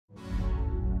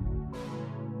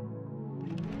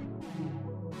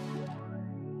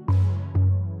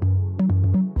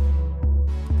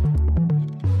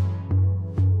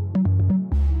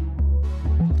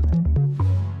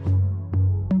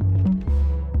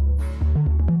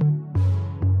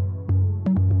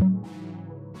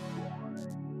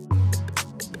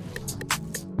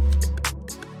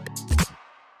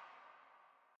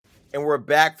we're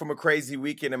back from a crazy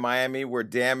weekend in Miami. We're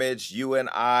damaged. You and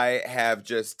I have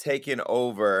just taken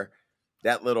over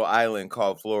that little island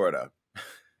called Florida.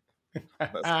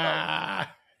 Let's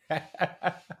go.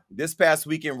 This past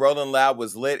weekend, Rolling Loud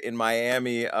was lit in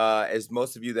Miami. As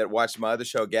most of you that watched my other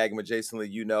show, Gagging with Jason Lee,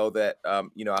 you know that I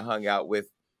hung out with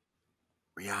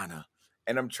Rihanna.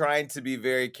 And I'm trying to be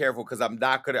very careful because I'm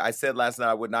not going to, I said last night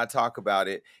I would not talk about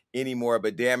it anymore,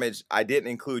 but damage, I didn't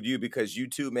include you because you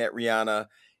too met Rihanna.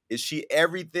 Is she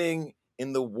everything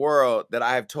in the world that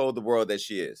I have told the world that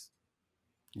she is?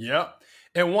 Yep.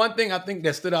 And one thing I think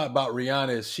that stood out about Rihanna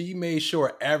is she made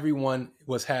sure everyone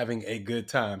was having a good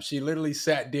time. She literally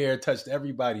sat there, touched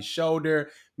everybody's shoulder,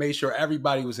 made sure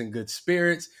everybody was in good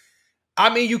spirits. I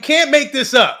mean, you can't make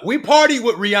this up. We party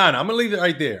with Rihanna. I'm going to leave it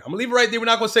right there. We're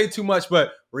not going to say too much,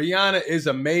 but Rihanna is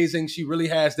amazing. She really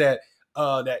has that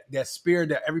spirit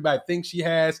that everybody thinks she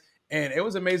has. And it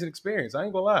was an amazing experience. I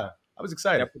ain't going to lie. I was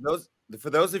excited. Now, for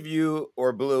those of you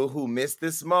or Blue who missed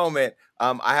this moment,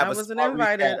 I wasn't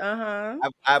invited. I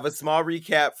have a small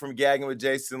recap from Gagging with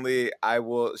Jason Lee. I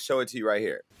will show it to you right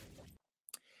here.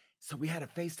 So we had a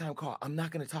FaceTime call. I'm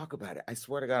not going to talk about it. I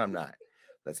swear to God, I'm not.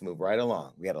 Let's move right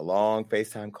along. We had a long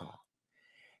FaceTime call.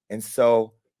 And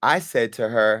so I said to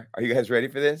her, are you guys ready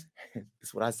for this? This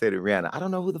is what I said to Rihanna. I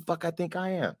don't know who the fuck I think I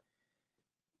am.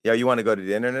 Yo, you want to go to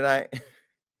dinner tonight?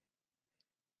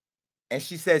 And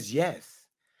she says, yes.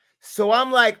 So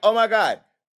I'm like, oh my God.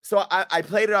 So I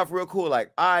played it off real cool.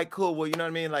 Like, all right, cool. Well, you know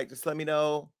what I mean? Like, just let me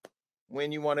know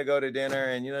when you want to go to dinner.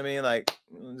 And you know what I mean? Like,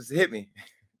 just hit me.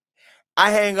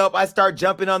 I hang up. I start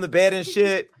jumping on the bed and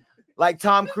shit. Like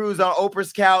Tom Cruise on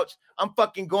Oprah's couch. I'm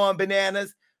fucking going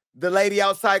bananas. The lady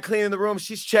outside cleaning the room,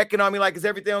 she's checking on me like, is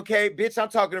everything okay? Bitch, I'm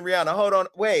talking to Rihanna. Hold on.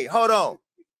 Wait, hold on.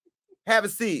 Have a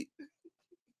seat.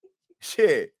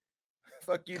 Shit.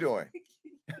 Fuck you doing?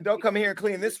 Don't come here and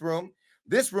clean this room.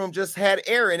 This room just had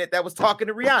air in it that was talking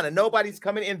to Rihanna. Nobody's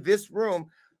coming in this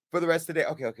room for the rest of the day.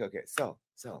 Okay. So.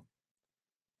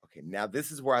 Okay, now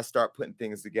this is where I start putting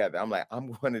things together. I'm like,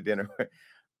 I'm going to dinner.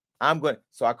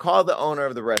 So I called the owner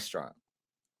of the restaurant,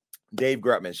 Dave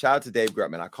Grutman. Shout out to Dave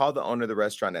Grutman. I called the owner of the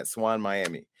restaurant at Swan,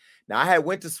 Miami. Now, I had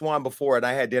went to Swan before, and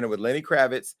I had dinner with Lenny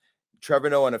Kravitz, Trevor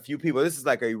Noah, and a few people. This is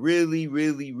like a really,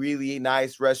 really, really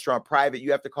nice restaurant, private.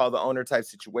 You have to call the owner type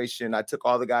situation. I took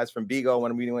all the guys from Bigo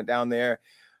when we went down there.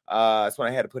 That's when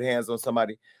I had to put hands on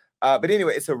somebody. But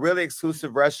anyway, it's a really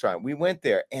exclusive restaurant. We went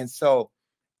there, and so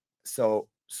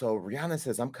Rihanna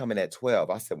says, I'm coming at 12.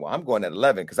 I said, well, I'm going at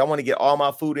 11 because I want to get all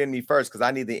my food in me first because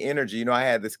I need the energy. You know, I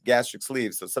had this gastric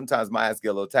sleeve, so sometimes my ass get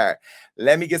a little tired.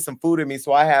 Let me get some food in me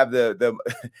so I have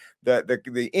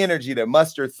the energy to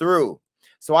muster through.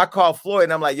 So I called Floyd,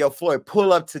 and I'm like, yo, Floyd,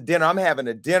 pull up to dinner. I'm having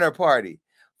a dinner party.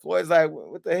 Floyd's like,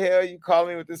 what the hell? You call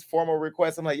me with this formal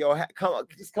request? I'm like, yo,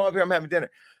 just come up here. I'm having dinner.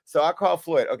 So I call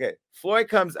Floyd. Okay, Floyd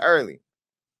comes early.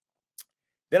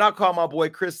 Then I'll call my boy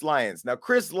Chris Lyons. Now,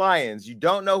 Chris Lyons, you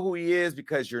don't know who he is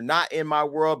because you're not in my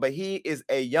world, but he is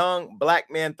a young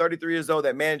black man, 33 years old,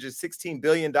 that manages $16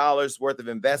 billion worth of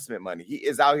investment money. He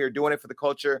is out here doing it for the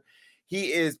culture.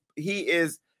 He is,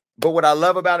 but what I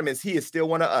love about him is he is still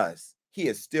one of us. He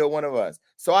is still one of us.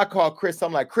 So I call Chris.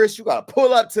 I'm like, Chris, you got to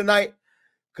pull up tonight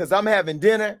because I'm having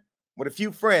dinner with a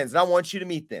few friends, and I want you to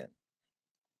meet them.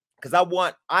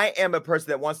 Because I am a person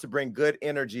that wants to bring good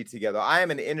energy together. I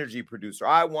am an energy producer.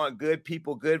 I want good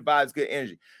people, good vibes, good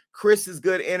energy. Chris is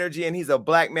good energy, and he's a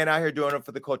black man out here doing it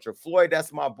for the culture. Floyd,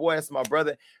 that's my boy. That's my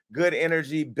brother. Good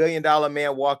energy, billion-dollar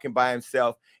man walking by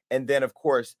himself. And then, of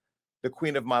course, the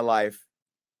queen of my life.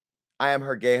 I am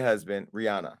her gay husband,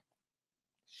 Rihanna.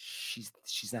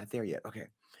 She's not there yet. Okay.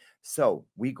 So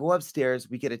we go upstairs.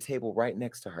 We get a table right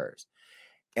next to hers.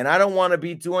 And I don't want to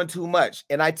be doing too much.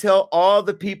 And I tell all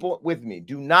the people with me,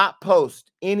 do not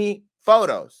post any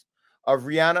photos of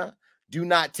Rihanna. Do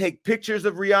not take pictures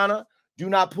of Rihanna. Do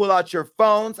not pull out your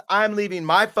phones. I'm leaving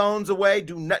my phones away.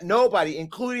 Nobody,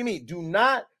 including me, do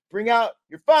not bring out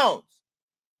your phones.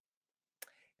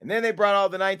 And then they brought all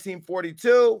the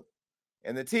 1942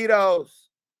 and the Tito's.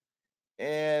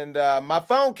 And my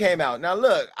phone came out. Now,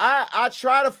 look, I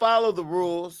try to follow the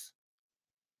rules.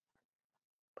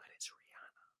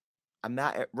 I'm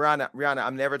not, Rihanna,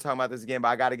 I'm never talking about this again, but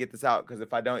I got to get this out because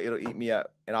if I don't, it'll eat me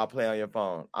up and I'll play on your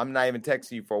phone. I'm not even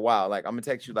texting you for a while. Like, I'm going to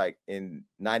text you like in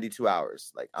 92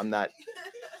 hours. Like, I'm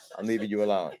leaving you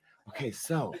alone. Okay,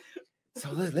 so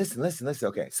listen.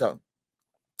 Okay, so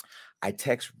I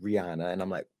text Rihanna and I'm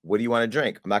like, what do you want to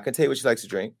drink? I'm not going to tell you what she likes to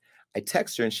drink. I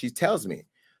text her and she tells me.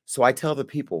 So I tell the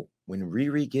people, when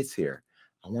Riri gets here,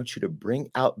 I want you to bring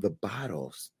out the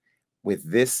bottles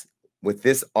with this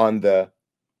on the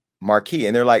marquee.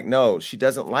 And they're like, no, she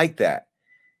doesn't like that.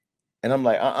 And I'm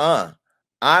like,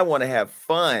 I want to have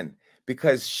fun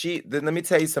because let me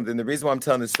tell you something. The reason why I'm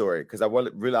telling this story, because I'm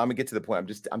gonna get to the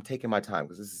point. I'm taking my time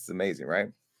because this is amazing, right?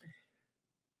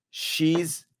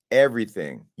 She's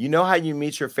everything. You know how you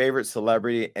meet your favorite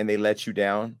celebrity and they let you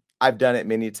down? I've done it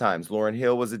many times. Lauryn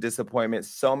Hill was a disappointment.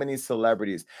 So many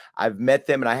celebrities. I've met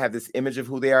them and I have this image of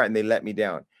who they are and they let me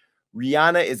down.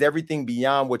 Rihanna is everything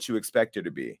beyond what you expect her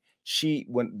to be.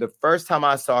 When the first time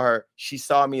I saw her, she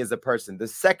saw me as a person. The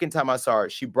second time I saw her,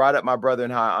 she brought up my brother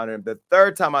and how I honor him. The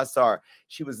third time I saw her,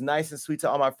 she was nice and sweet to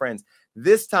all my friends.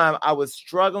 This time I was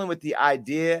struggling with the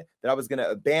idea that I was going to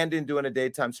abandon doing a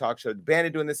daytime talk show,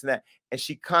 abandon doing this and that. And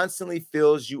she constantly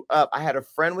fills you up. I had a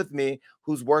friend with me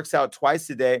who works out twice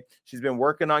a day. She's been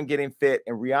working on getting fit.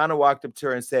 And Rihanna walked up to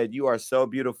her and said, "You are so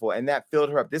beautiful." And that filled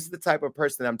her up. This is the type of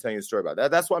person that I'm telling you a story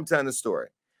about. That's why I'm telling the story.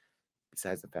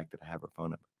 Besides the fact that I have her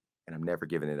phone up and I'm never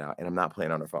giving it out and I'm not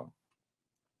playing on her phone.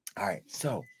 All right.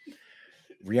 So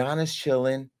Rihanna's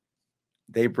chilling.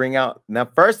 They bring out. Now,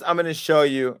 first, I'm going to show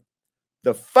you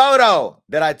the photo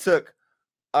that I took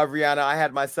of Rihanna. I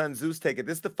had my son Zeus take it.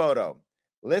 This is the photo.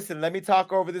 Listen, let me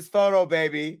talk over this photo,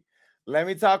 baby. Let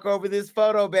me talk over this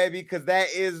photo, baby, because that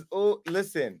is,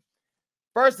 listen.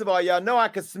 First of all, y'all know I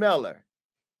could smell her.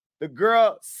 The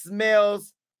girl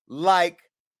smells like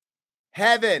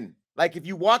heaven. Like if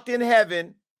you walked in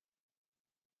heaven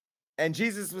and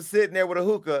Jesus was sitting there with a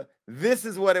hookah, this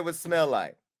is what it would smell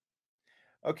like.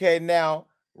 Okay, now,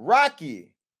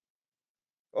 Rocky.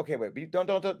 Okay, wait, don't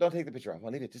take the picture off. I'll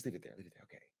leave it. Just leave it there.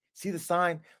 Okay. See the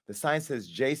sign? The sign says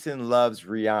Jason loves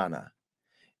Rihanna.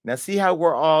 Now, see how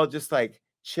we're all just like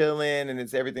chilling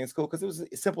and everything's cool? Because it was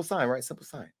a simple sign, right? Simple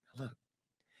sign. Look.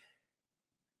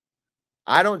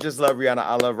 I don't just love Rihanna.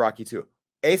 I love Rocky too.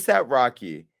 A$AP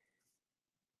Rocky.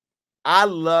 I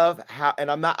love how,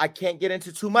 and I can't get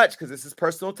into too much because this is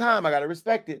personal time. I got to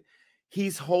respect it.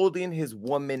 He's holding his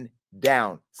woman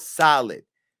down. Solid.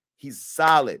 He's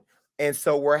solid. And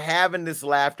so we're having this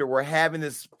laughter. We're having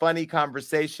this funny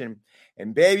conversation.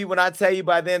 And baby, when I tell you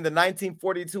by then, the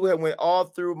 1942 had went all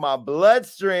through my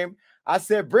bloodstream, I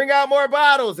said, bring out more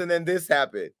bottles. And then this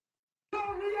happened.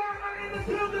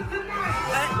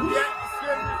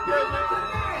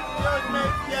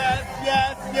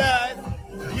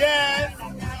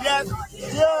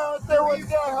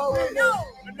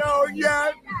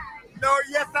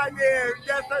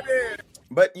 Yes, I did.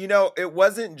 But, it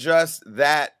wasn't just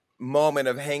that moment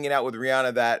of hanging out with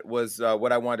Rihanna that was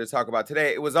what I wanted to talk about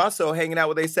today. It was also hanging out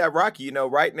with A$AP Rocky.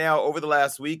 Right now, over the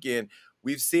last weekend,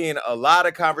 we've seen a lot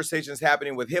of conversations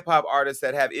happening with hip-hop artists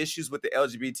that have issues with the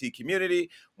LGBT community,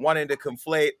 wanting to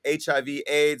conflate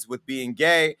HIV/AIDS with being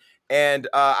gay. And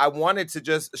I wanted to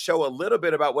just show a little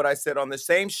bit about what I said on the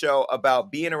same show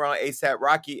about being around A$AP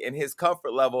Rocky and his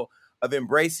comfort level of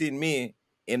embracing me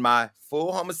in my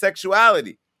full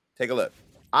homosexuality. Take a look.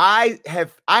 I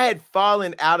had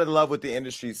fallen out of love with the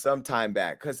industry some time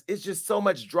back because it's just so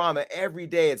much drama every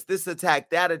day. It's this attack,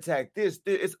 that attack, this.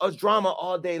 It's a drama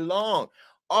all day long.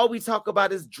 All we talk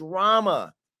about is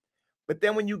drama. But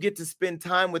then when you get to spend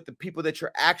time with the people that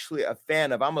you're actually a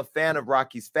fan of, I'm a fan of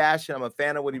Rocky's fashion. I'm a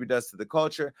fan of what he does to the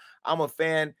culture. I'm a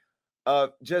fan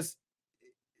of just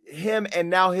him and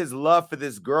now his love for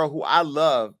this girl who I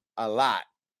love a lot.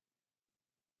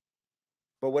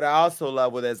 But what I also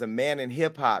love with as a man in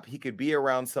hip hop, he could be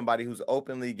around somebody who's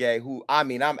openly gay,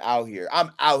 I'm out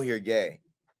here gay,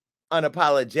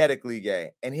 unapologetically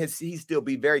gay. And he still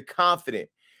be very confident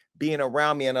being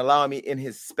around me and allowing me in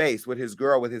his space with his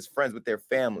girl, with his friends, with their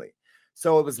family.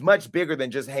 So it was much bigger than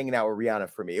just hanging out with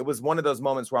Rihanna for me. It was one of those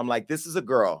moments where I'm like, this is a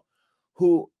girl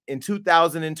who in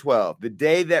 2012, the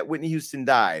day that Whitney Houston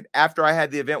died, after I had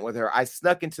the event with her, I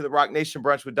snuck into the Rock Nation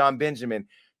brunch with Don Benjamin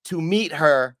to meet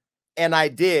her. And I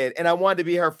did. And I wanted to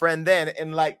be her friend then.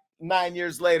 And like 9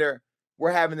 years later,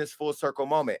 we're having this full circle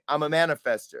moment. I'm a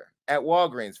manifester at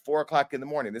Walgreens, 4:00 in the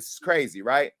morning. This is crazy,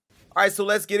 right? All right, so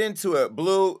let's get into it.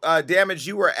 Blue, Damage,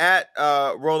 you were at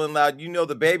Rolling Loud.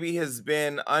 The baby has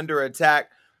been under attack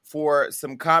for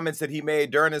some comments that he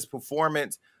made during his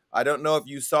performance. I don't know if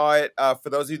you saw it. For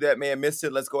those of you that may have missed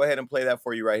it, let's go ahead and play that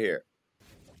for you right here.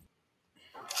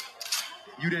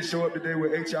 You didn't show up today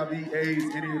with HIV, AIDS,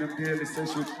 any of them deadly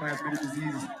sexually transmitted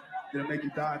diseases that'll make you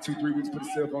die in 2-3 weeks. Put a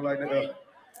cell phone light in the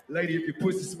lady, if your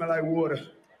pussy smell like water,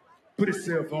 put a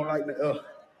cell phone light in the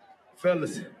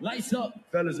Fellas. Lights up.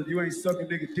 Fellas, if you ain't sucking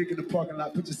nigga dick in the parking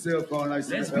lot, put your cell phone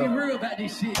lights in the Let's be real about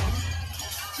this shit.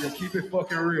 Yeah, keep it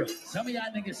fucking real. Some of y'all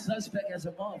niggas suspect as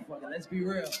a motherfucker. Let's be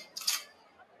real.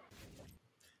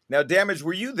 Now, Damage,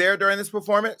 were you there during this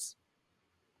performance?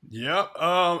 Yep.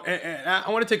 And I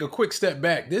want to take a quick step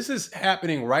back. This is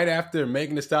happening right after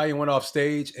Megan Thee Stallion went off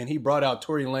stage and he brought out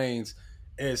Tory Lanez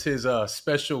as his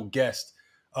special guest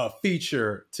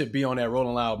feature to be on that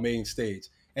Rolling Loud main stage.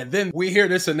 And then we hear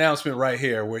this announcement right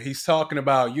here where he's talking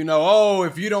about, oh,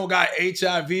 if you don't got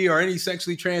HIV or any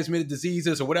sexually transmitted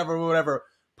diseases or whatever,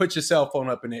 put your cell phone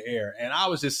up in the air. And I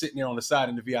was just sitting there on the side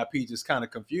in the VIP just kind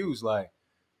of confused, like,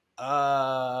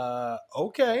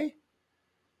 okay.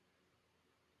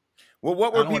 Well,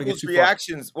 what were people's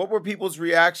reactions? What were people's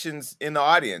reactions in the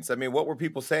audience? I mean, what were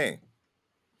people saying?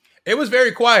 It was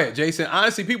very quiet, Jason.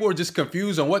 Honestly, people were just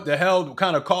confused on what the hell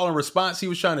kind of call and response he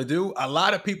was trying to do. A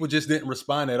lot of people just didn't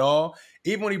respond at all.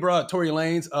 Even when he brought up Tory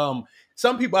Lanez,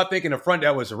 some people I think in the front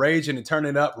that was raging and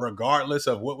turning up regardless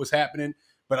of what was happening.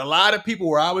 But a lot of people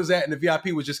where I was at in the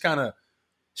VIP was just kind of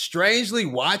strangely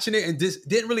watching it and just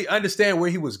didn't really understand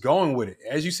where he was going with it.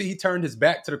 As you see, he turned his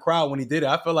back to the crowd when he did it.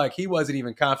 I feel like he wasn't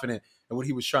even confident in what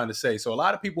he was trying to say. So a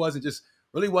lot of people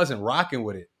wasn't rocking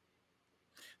with it.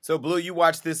 So, Blue, you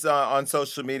watched this on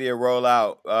social media roll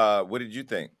out. What did you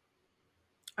think?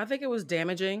 I think it was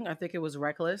damaging. I think it was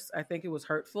reckless. I think it was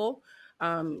hurtful.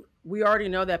 We already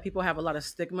know that people have a lot of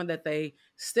stigma that they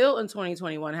still in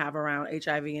 2021 have around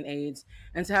HIV and AIDS.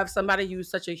 And to have somebody use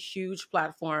such a huge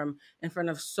platform in front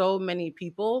of so many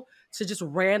people to just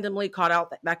randomly call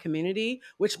out that community,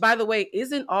 which, by the way,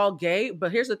 isn't all gay.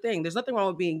 But here's the thing. There's nothing wrong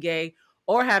with being gay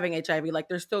or having HIV. Like,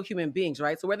 they're still human beings,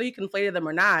 right? So whether you conflated them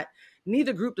or not,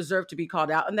 neither group deserved to be called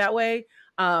out in that way.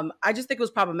 I just think it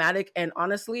was problematic. And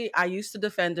honestly, I used to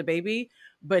defend DaBaby,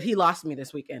 but he lost me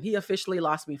this weekend. He officially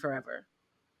lost me forever.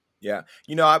 Yeah.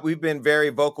 We've been very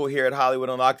vocal here at Hollywood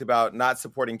Unlocked about not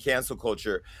supporting cancel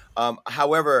culture.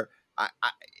 However,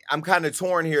 I'm kind of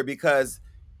torn here because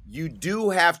you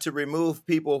do have to remove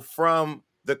people from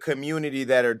the community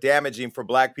that are damaging for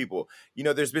Black people.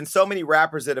 There's been so many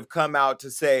rappers that have come out to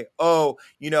say, oh,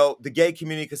 the gay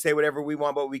community can say whatever we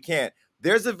want, but we can't.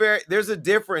 There's a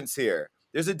difference here.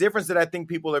 There's a difference that I think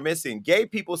people are missing. Gay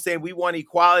people saying we want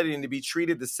equality and to be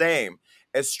treated the same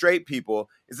as straight people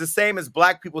is the same as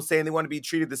Black people saying they want to be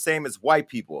treated the same as white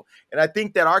people. And I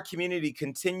think that our community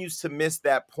continues to miss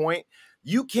that point.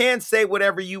 You can say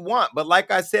whatever you want, but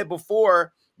like I said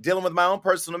before, dealing with my own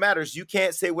personal matters, you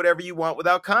can't say whatever you want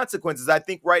without consequences. I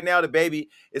think right now DaBaby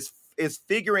is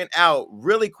figuring out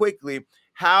really quickly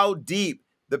how deep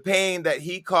the pain that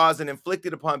he caused and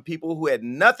inflicted upon people who had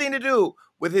nothing to do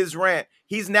with his rant.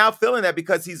 He's now feeling that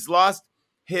because he's lost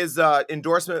his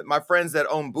endorsement. My friends that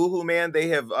own Boohoo Man, they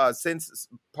have since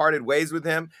parted ways with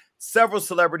him. Several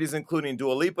celebrities, including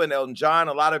Dua Lipa and Elton John,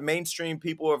 a lot of mainstream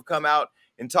people have come out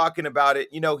and talking about it.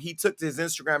 He took to his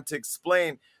Instagram to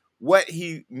explain what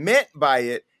he meant by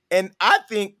it. And I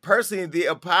think personally, the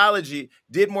apology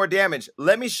did more damage.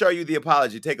 Let me show you the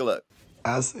apology. Take a look.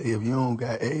 I say, if you don't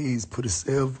got AIDS, put a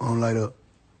cell phone light up.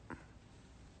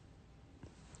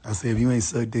 I say, if you ain't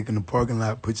suck dick in the parking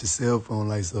lot, put your cell phone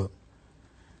lights up.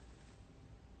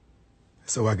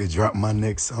 So I could drop my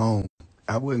next song.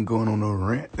 I wasn't going on no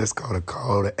rant. That's called a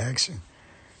call to action.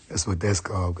 That's what that's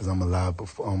called, because I'm a live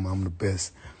performer. I'm the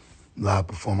best live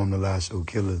performer. I'm the live show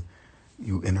killer.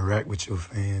 You interact with your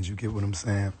fans. You get what I'm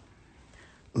saying?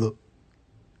 Look,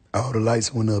 all the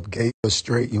lights went up, gay or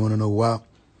straight. You want to know why?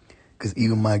 Because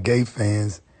even my gay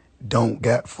fans don't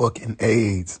got fucking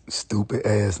AIDS, stupid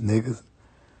ass niggas.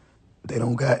 They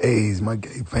don't got AIDS. My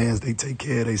gay fans, they take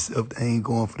care of themselves. They ain't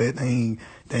going for that.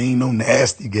 They ain't no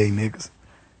nasty gay niggas.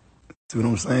 See what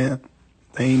I'm saying?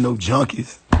 They ain't no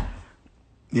junkies.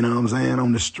 You know what I'm saying?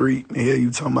 On the street. The hell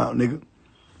you talking about, nigga?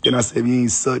 Then I said, if you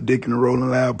ain't suck dick in the Rolling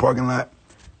Loud parking lot,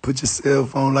 put your cell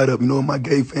phone light up. You know what my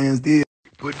gay fans did?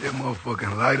 Put that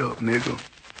motherfucking light up, nigga.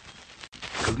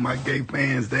 Because my gay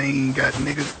fans, they ain't got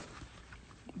niggas.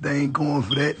 They ain't going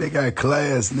for that. They got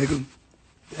class, nigga.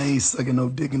 They ain't sucking no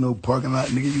dick in no parking lot,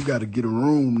 nigga. You got to get a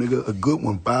room, nigga. A good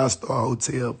one, 5-star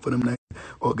hotel for them niggas.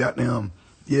 Or goddamn,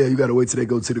 yeah, you got to wait till they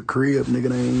go to the crib, nigga.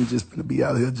 They ain't just gonna be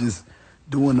out here just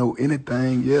doing no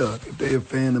anything. Yeah, if they a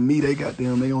fan of me,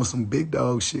 they on some big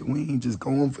dog shit. We ain't just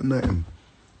going for nothing.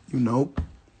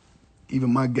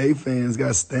 Even my gay fans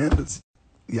got standards.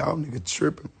 Y'all nigga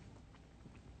tripping.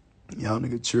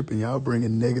 Y'all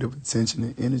bringing negative attention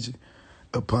and energy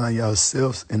upon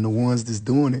yourselves, and the ones that's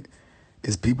doing it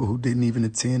is people who didn't even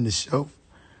attend the show.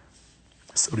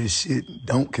 So this shit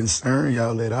don't concern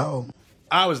y'all at all.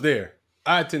 I was there.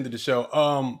 I attended the show.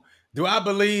 Do I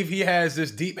believe he has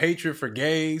this deep hatred for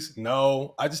gays?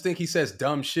 No. I just think he says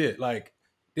dumb shit. Like,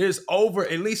 there's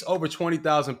at least over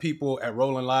 20,000 people at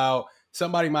Rolling Loud.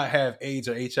 Somebody might have AIDS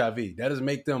or HIV. That doesn't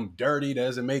make them dirty. That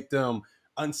doesn't make them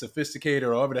unsophisticated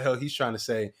or whatever the hell he's trying to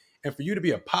say. And for you to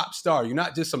be a pop star, you're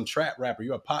not just some trap rapper.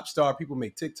 You're a pop star. People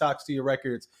make TikToks to your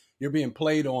records. You're being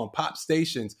played on pop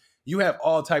stations. you have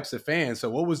all types of fans.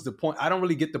 So what was the point? I don't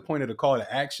really get the point of the call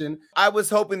to action. I was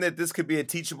hoping that this could be a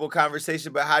teachable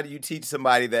conversation, but how do you teach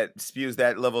somebody that spews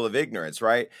that level of ignorance,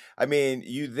 right? I mean,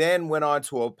 you then went on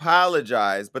to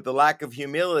apologize, but the lack of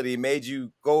humility made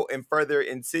you go and further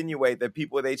insinuate that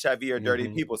people with HIV are dirty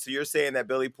people. So you're saying that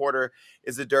Billy Porter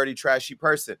is a dirty, trashy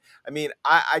person. I mean,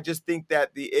 I just think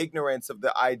that the ignorance of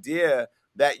the idea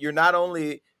that you're not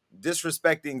only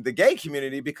disrespecting the gay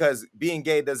community, because being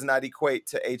gay does not equate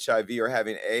to HIV or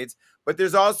having AIDS, but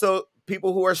there's also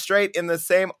people who are straight in the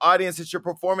same audience that you're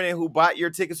performing in, who bought your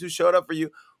tickets, who showed up for you,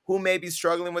 who may be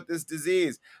struggling with this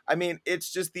disease. I mean,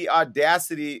 it's just the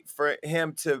audacity for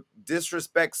him to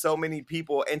disrespect so many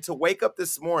people and to wake up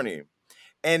this morning.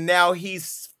 And now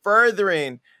he's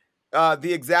furthering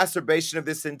the exacerbation of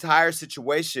this entire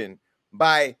situation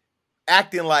by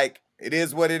acting like it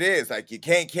is what it is. Like, you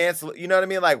can't cancel it. You know what I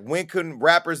mean? Like, when can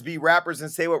rappers be rappers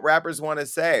and say what rappers want to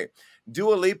say?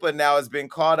 Dua Lipa now has been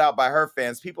called out by her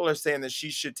fans. People are saying that she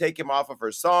should take him off of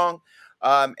her song.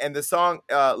 And the song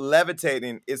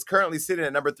Levitating is currently sitting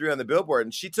at number 3 on the Billboard.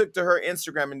 And she took to her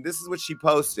Instagram, and this is what she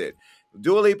posted.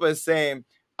 Dua Lipa is saying,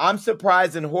 "I'm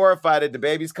surprised and horrified at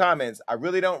DaBaby's comments. I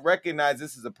really don't recognize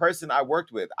this as a person I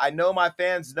worked with. I know my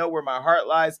fans know where my heart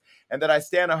lies and that I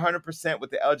stand 100%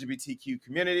 with the LGBTQ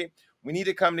community. We need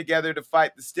to come together to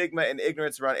fight the stigma and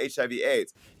ignorance around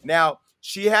HIV/AIDS." Now,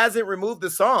 she hasn't removed the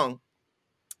song,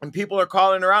 and people are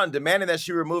calling her out and demanding that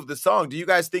she remove the song. Do you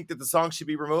guys think that the song should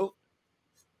be removed?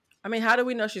 I mean, how do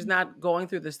we know she's not going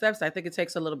through the steps? I think it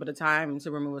takes a little bit of time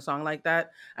to remove a song like that.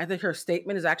 I think her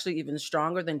statement is actually even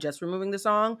stronger than just removing the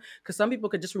song, because some people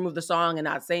could just remove the song and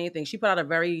not say anything. She put out a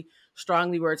very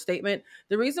strongly worded statement.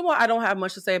 The reason why I don't have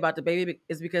much to say about DaBaby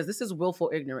is because this is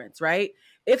willful ignorance, right?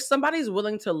 If somebody's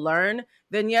willing to learn,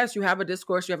 then yes, you have a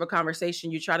discourse, you have a conversation,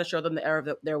 you try to show them the error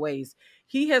of their ways.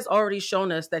 He has already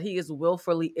shown us that he is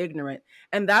willfully ignorant.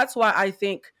 And that's why I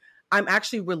think I'm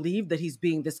actually relieved that he's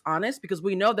being dishonest, because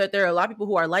we know that there are a lot of people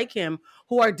who are like him,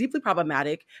 who are deeply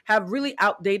problematic, have really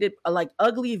outdated, like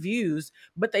ugly views,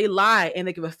 but they lie and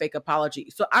they give a fake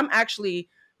apology. So I'm actually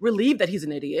relieved that he's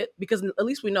an idiot, because at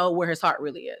least we know where his heart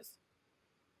really is.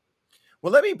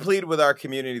 Well, let me plead with our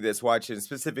community that's watching,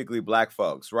 specifically Black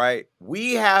folks, right?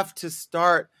 We have to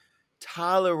start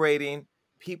tolerating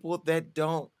people that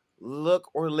don't look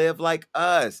or live like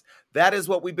us. That is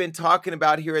what we've been talking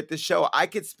about here at the show. I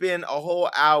could spend a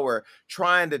whole hour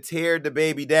trying to tear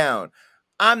DaBaby down.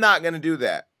 I'm not going to do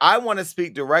that. I want to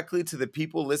speak directly to the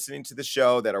people listening to the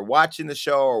show, that are watching the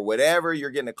show, or whatever. You're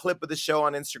getting a clip of the show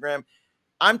on Instagram.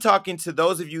 I'm talking to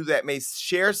those of you that may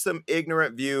share some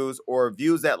ignorant views or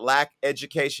views that lack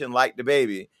education like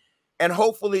DaBaby. And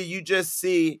hopefully you just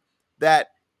see that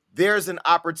there's an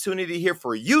opportunity here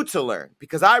for you to learn,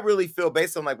 because I really feel,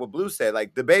 based on like what Blue said,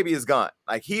 like DaBaby is gone.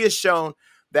 Like, he has shown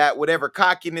that whatever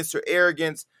cockiness or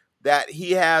arrogance that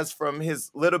he has from his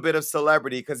little bit of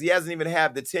celebrity, because he hasn't even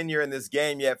had the tenure in this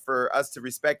game yet for us to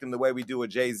respect him the way we do with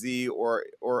Jay-Z or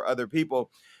other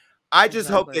people. I just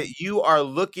hope that you are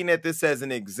looking at this as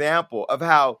an example of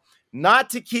how not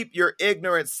to keep your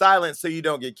ignorance silent so you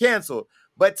don't get canceled,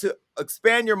 but to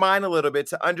expand your mind a little bit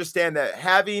to understand that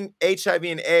having HIV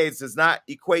and AIDS does not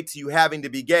equate to you having to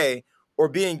be gay, or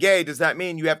being gay does not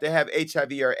mean you have to have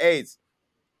HIV or AIDS.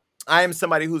 I am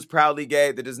somebody who's proudly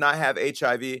gay that does not have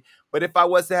HIV, but if I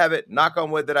was to have it, knock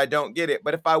on wood that I don't get it,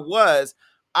 but if I was,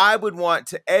 I would want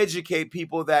to educate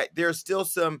people that there's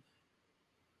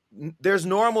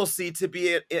normalcy to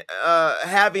be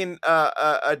having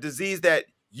a disease that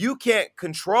you can't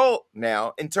control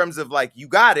now, in terms of like, you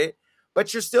got it,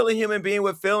 but you're still a human being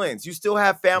with feelings. You still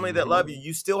have family that love you.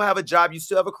 You still have a job. You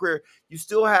still have a career. You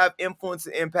still have influence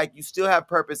and impact. You still have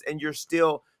purpose, and you're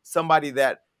still somebody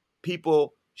that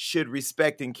people should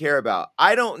respect and care about.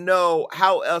 I don't know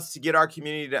how else to get our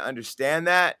community to understand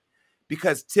that,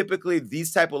 because typically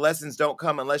these type of lessons don't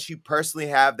come unless you personally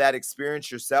have that experience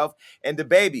yourself. And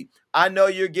DaBaby, I know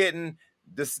you're getting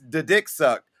the dick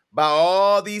sucked by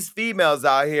all these females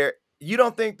out here. You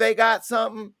don't think they got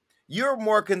something? You're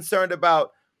more concerned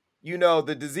about, you know,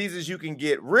 the diseases you can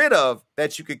get rid of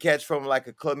that you could catch from like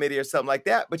a chlamydia or something like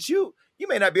that. But you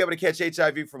may not be able to catch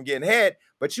HIV from getting head,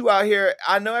 but you out here,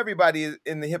 I know everybody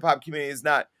in the hip hop community is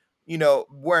not, you know,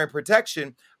 wearing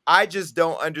protection. I just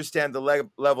don't understand the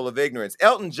level of ignorance.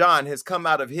 Elton John has come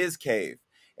out of his cave,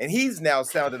 and he's now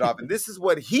sounded off. And this is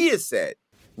what he has said.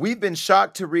 "We've been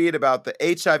shocked to read about the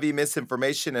HIV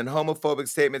misinformation and homophobic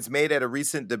statements made at a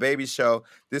recent DaBaby show.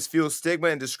 This fuels stigma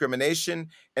and discrimination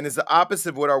and is the opposite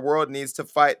of what our world needs to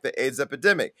fight the AIDS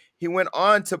epidemic." He went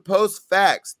on to post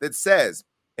facts that says,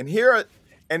 and here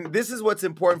And this is what's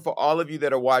important for all of you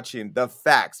that are watching, the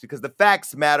facts, because the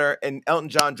facts matter. And Elton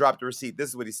John dropped a receipt. This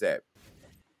is what he said.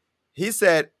 He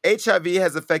said, HIV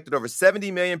has affected over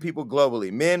 70 million people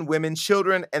globally, men, women,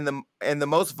 children, and the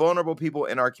most vulnerable people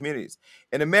in our communities.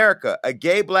 In America, a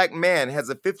gay black man has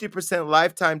a 50%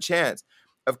 lifetime chance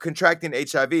of contracting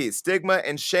HIV. Stigma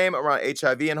and shame around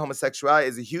HIV and homosexuality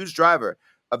is a huge driver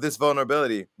of this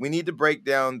vulnerability. We need to break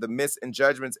down the myths and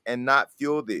judgments and not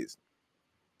fuel these.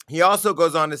 He also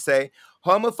goes on to say,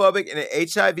 homophobic and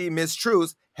HIV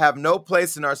mistruths have no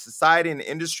place in our society and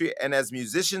industry, and as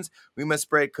musicians, we must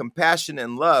spread compassion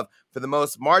and love for the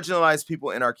most marginalized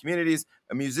people in our communities.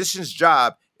 A musician's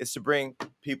job is to bring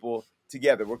people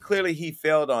together. Well, clearly he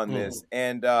failed on this,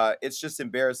 and it's just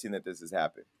embarrassing that this has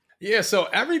happened. Yeah, so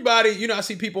everybody, I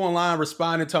see people online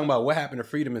responding, talking about what happened to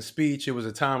freedom of speech. It was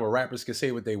a time where rappers could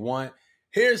say what they want.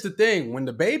 Here's the thing. When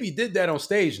DaBaby did that on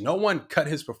stage, no one cut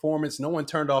his performance. No one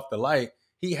turned off the light.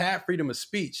 He had freedom of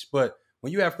speech. But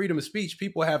when you have freedom of speech,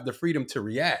 people have the freedom to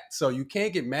react. So you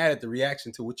can't get mad at the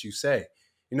reaction to what you say.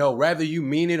 Whether you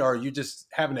mean it or you just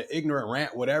having an ignorant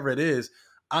rant, whatever it is,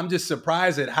 I'm just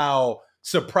surprised at how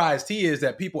surprised he is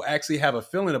that people actually have a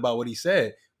feeling about what he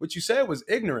said. What you said was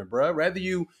ignorant, bro. Whether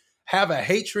you have a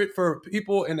hatred for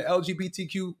people in the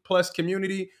LGBTQ plus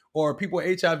community or people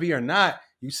with HIV or not,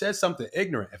 you said something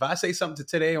ignorant. If I say something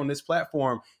today on this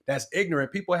platform that's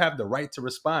ignorant, people have the right to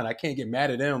respond. I can't get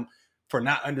mad at them for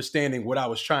not understanding what I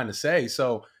was trying to say.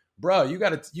 So, bro, you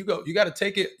gotta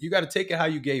take it. You gotta take it how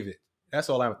you gave it. That's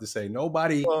all I have to say.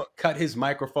 Nobody cut his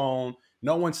microphone.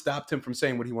 No one stopped him from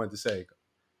saying what he wanted to say.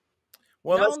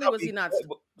 Well, not only was he not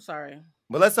sorry.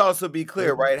 But let's also be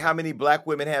clear, right? How many black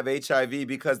women have HIV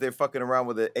because they're fucking around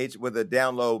with a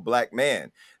down low black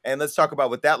man? And let's talk about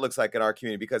what that looks like in our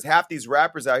community, because half these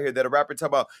rappers out here that are rapping talk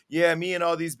about, yeah, me and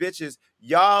all these bitches,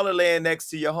 y'all are laying next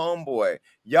to your homeboy.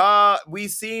 We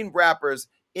seen rappers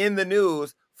in the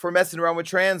news for messing around with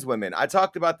trans women. I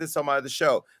talked about this on my other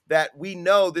show, that we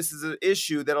know this is an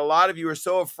issue that a lot of you are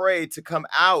so afraid to come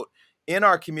out in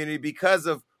our community because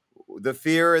of the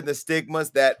fear and the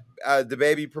stigmas that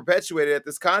DaBaby perpetuated at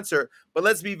this concert. But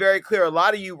let's be very clear. A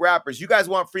lot of you rappers, you guys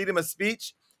want freedom of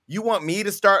speech. You want me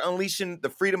to start unleashing the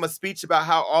freedom of speech about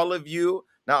how all of you,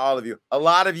 not all of you, a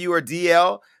lot of you are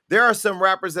DL. There are some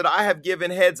rappers that I have given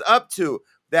heads up to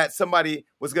that somebody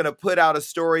was going to put out a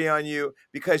story on you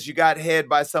because you got head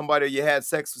by somebody or you had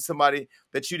sex with somebody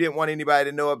that you didn't want anybody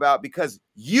to know about because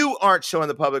you aren't showing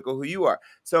the public who you are.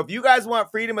 So if you guys want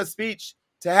freedom of speech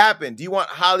to happen, do you want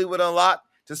Hollywood Unlocked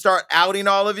to start outing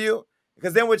all of you?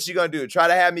 Because then what you gonna do? Try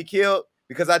to have me killed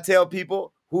because I tell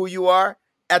people who you are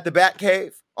at the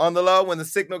Batcave on the low when the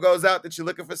signal goes out that you're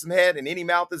looking for some head and any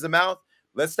mouth is a mouth?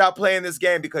 Let's stop playing this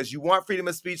game because you want freedom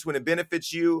of speech when it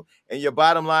benefits you and your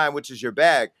bottom line, which is your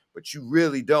bag, but you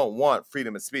really don't want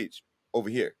freedom of speech over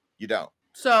here. You don't.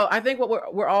 So I think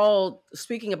what we're all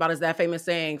speaking about is that famous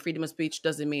saying, freedom of speech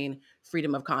doesn't mean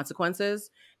freedom of consequences.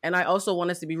 And I also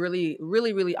want us to be really,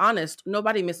 really, really honest.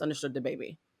 Nobody misunderstood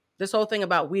DaBaby. This whole thing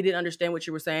about we didn't understand what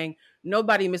you were saying,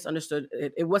 nobody misunderstood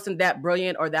it. It wasn't that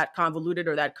brilliant or that convoluted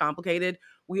or that complicated.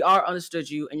 We are understood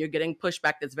you, and you're getting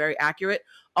pushback that's very accurate.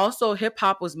 Also, hip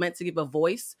hop was meant to give a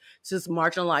voice to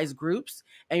marginalized groups,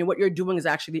 and what you're doing is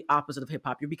actually the opposite of hip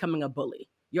hop. You're becoming a bully.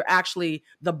 You're actually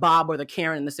the Bob or the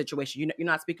Karen in the situation. You're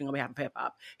not speaking on behalf of hip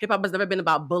hop. Hip hop has never been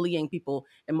about bullying people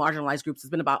in marginalized groups.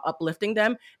 It's been about uplifting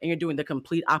them, and you're doing the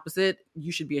complete opposite.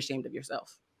 You should be ashamed of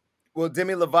yourself. Well,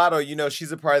 Demi Lovato,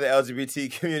 she's a part of the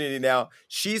LGBT community now.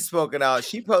 She's spoken out.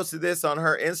 She posted this on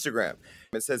her Instagram.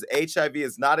 It says HIV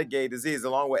is not a gay disease,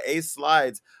 along with Ace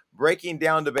Slides breaking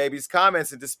down DaBaby's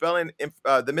comments and dispelling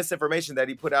the misinformation that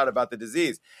he put out about the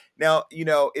disease. Now,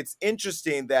 it's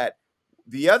interesting that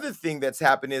the other thing that's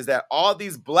happened is that all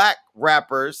these black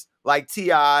rappers like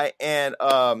T.I. and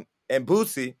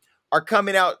Boosie are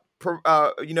coming out,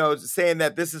 saying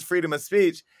that this is freedom of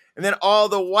speech. And then all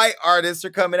the white artists are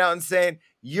coming out and saying,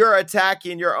 you're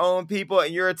attacking your own people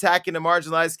and you're attacking the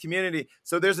marginalized community.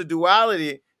 So there's a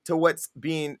duality to what's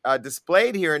being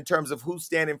displayed here in terms of who's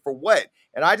standing for what.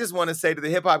 And I just want to say to the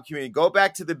hip hop community, go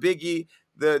back to the Biggie,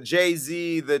 the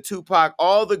Jay-Z, the Tupac,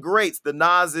 all the greats, the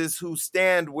Nas's who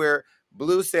stand where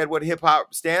Blue said what hip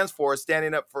hop stands for,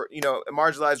 standing up for,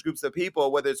 marginalized groups of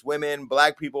people, whether it's women,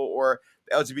 black people, or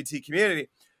the LGBT community.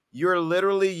 You're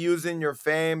literally using your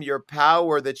fame, your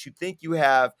power that you think you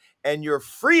have, and your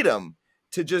freedom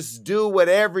to just do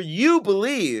whatever you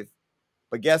believe.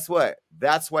 But guess what?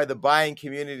 That's why the buying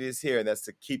community is here, and that's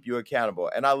to keep you accountable.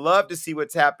 And I love to see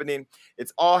what's happening.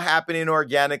 It's all happening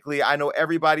organically. I know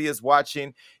everybody is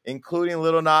watching, including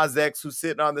Lil Nas X, who's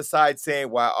sitting on the side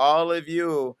saying, while all of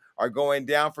you are going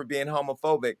down for being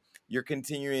homophobic, you're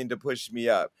continuing to push me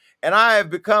up. And I have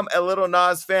become a Lil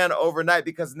Nas fan overnight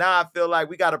because now I feel like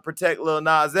we got to protect Lil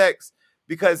Nas X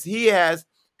because he has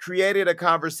created a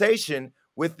conversation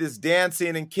with this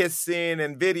dancing and kissing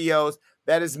and videos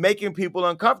that is making people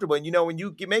uncomfortable. And, when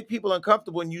you make people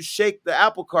uncomfortable and you shake the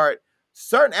apple cart,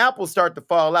 certain apples start to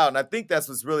fall out. And I think that's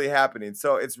what's really happening.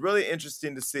 So it's really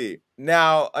interesting to see.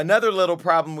 Now, another little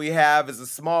problem we have is a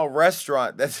small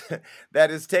restaurant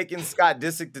that is taking Scott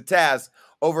Disick to task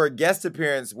over a guest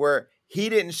appearance where he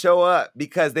didn't show up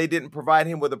because they didn't provide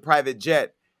him with a private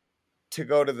jet to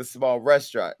go to the small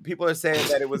restaurant. People are saying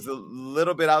that it was a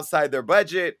little bit outside their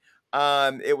budget.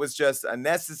 It was just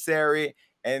unnecessary.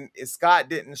 And Scott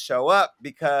didn't show up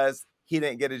because he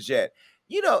didn't get a jet.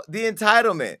 The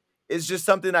entitlement is just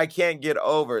something I can't get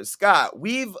over. Scott,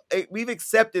 we've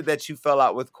accepted that you fell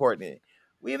out with Courtney.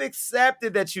 We've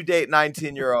accepted that you date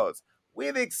 19-year-olds.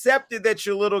 We've accepted that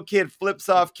your little kid flips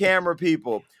off camera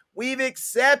people. We've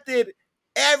accepted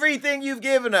everything you've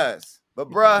given us. But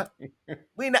bruh,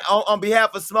 on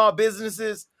behalf of small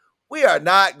businesses, we are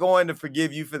not going to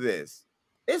forgive you for this.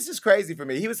 It's just crazy for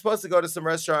me. He was supposed to go to some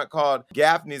restaurant called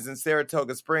Gaffney's in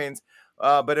Saratoga Springs,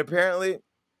 but apparently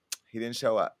he didn't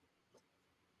show up.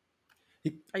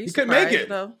 Are you he couldn't make it,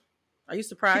 though? Are you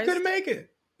surprised? He couldn't make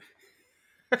it.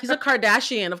 He's a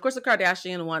Kardashian. Of course, a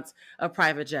Kardashian wants a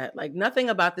private jet. Like, nothing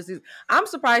about this I'm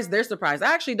surprised they're surprised.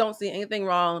 I actually don't see anything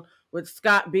wrong with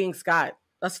Scott being Scott.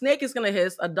 A snake is going to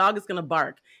hiss. A dog is going to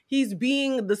bark. He's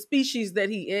being the species that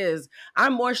he is.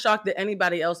 I'm more shocked than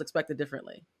anybody else expected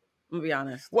differently. I'm going to be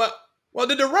honest. Well,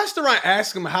 did the restaurant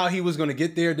ask him how he was going to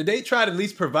get there? Did they try to at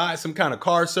least provide some kind of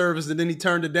car service and then he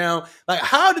turned it down? Like,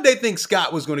 how did they think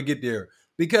Scott was going to get there?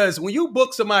 Because when you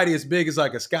book somebody as big as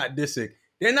like a Scott Disick,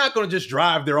 they're not going to just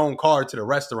drive their own car to the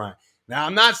restaurant. Now,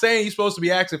 I'm not saying he's supposed to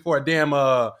be asking for a damn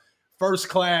first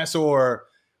class or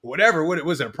whatever. What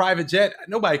was it, a private jet?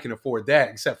 Nobody can afford that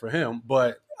except for him.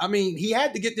 But, I mean, he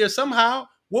had to get there somehow.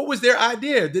 What was their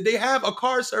idea? Did they have a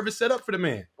car service set up for the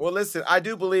man? Well, listen, I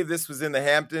do believe this was in the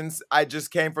Hamptons. I just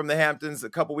came from the Hamptons a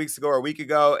couple weeks ago or a week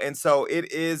ago. And so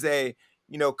it is a,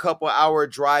 couple hour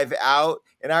drive out.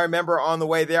 And I remember on the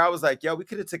way there, I was like, yo, we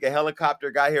could have took a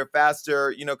helicopter, got here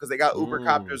faster, because they got Uber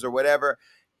copters or whatever.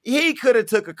 He could have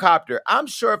took a copter. I'm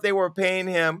sure if they were paying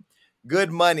him good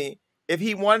money, if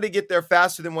he wanted to get there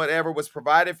faster than whatever was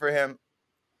provided for him,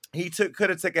 he could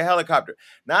have took a helicopter.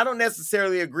 Now, I don't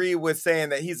necessarily agree with saying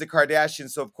that he's a Kardashian,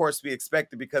 so of course we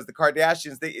expect it because the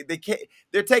Kardashians,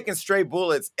 they're taking stray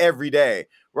bullets every day,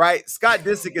 right? Scott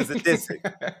Disick is a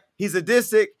Disick. He's a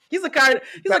Disick. He's a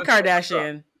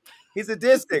Kardashian. He's a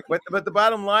Disick. But the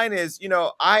bottom line is,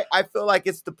 I feel like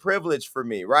it's the privilege for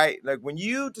me, right? Like when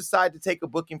you decide to take a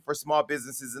booking for small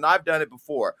businesses, and I've done it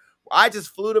before. I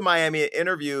just flew to Miami and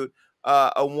interviewed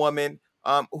a woman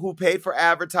who paid for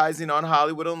advertising on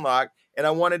Hollywood Unlocked, and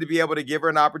I wanted to be able to give her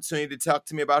an opportunity to talk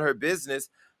to me about her business,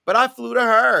 but I flew to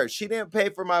her. She didn't pay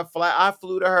for my flight. I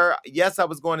flew to her. Yes, I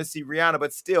was going to see Rihanna,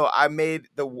 but still, I made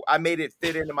it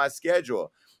fit into my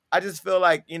schedule. I just feel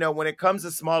like, when it comes to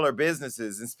smaller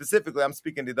businesses, and specifically, I'm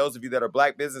speaking to those of you that are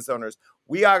Black business owners,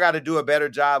 we all got to do a better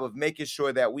job of making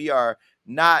sure that we are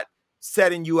not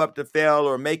setting you up to fail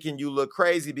or making you look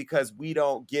crazy because we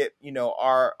don't get,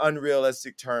 our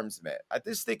unrealistic terms met. I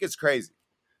just think it's crazy.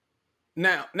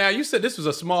 Now you said this was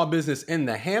a small business in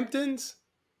the Hamptons?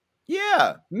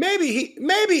 Yeah. Maybe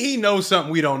he knows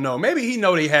something we don't know. Maybe he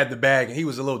know they had the bag and he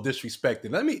was a little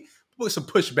disrespected. Let me put some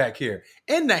pushback here.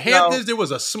 In the Hamptons, there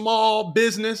was a small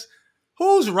business.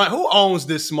 Who owns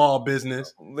this small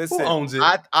business? Listen, who owns it?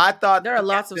 I thought there are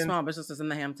lots of small businesses in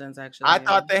the Hamptons, actually. I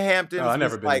thought the Hamptons I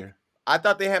never been there. I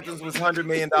thought the Hamptons was $100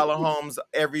 million homes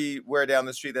everywhere down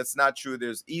the street. That's not true.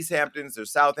 There's East Hamptons,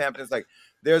 there's South Hamptons. Like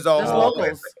there's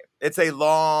locals. It's a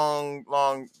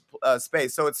long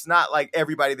space. So it's not like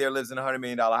everybody there lives in a $100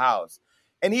 million house.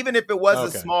 And even if it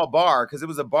was a small bar, because it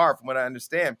was a bar from what I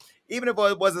understand, even if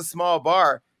it was a small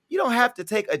bar, you don't have to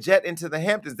take a jet into the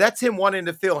Hamptons. That's him wanting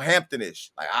to feel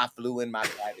Hamptonish. Like I flew in my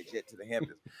private jet to the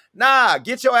Hamptons. Nah,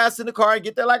 get your ass in the car and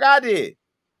get there like I did.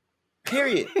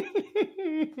 Period.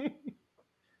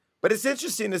 But it's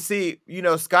interesting to see,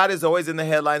 Scott is always in the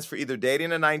headlines for either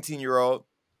dating a 19-year-old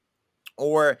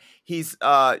or he's,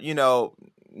 I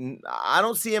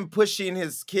don't see him pushing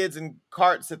his kids in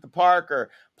carts at the park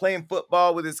or playing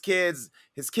football with his kids.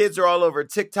 His kids are all over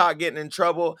TikTok getting in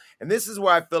trouble. And this is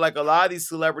where I feel like a lot of these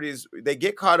celebrities, they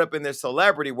get caught up in their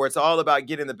celebrity where it's all about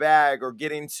getting the bag or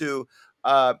getting to,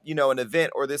 an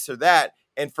event or this or that.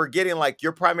 and forgetting like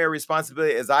your primary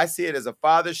responsibility, as I see it as a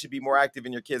father, should be more active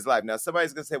in your kid's life. Now,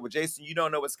 somebody's going to say, well, Jason, you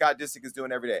don't know what Scott Disick is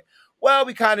doing every day. Well,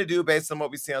 we kind of do based on what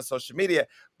we see on social media.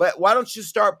 But why don't you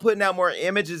start putting out more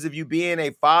images of you being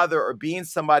a father or being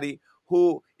somebody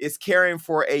who is caring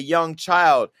for a young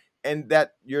child and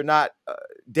that you're not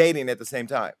dating at the same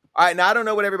time? All right, now I don't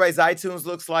know what everybody's iTunes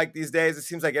looks like these days. It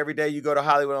seems like every day you go to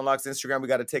Hollywood Unlock's Instagram, we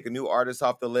got to take a new artist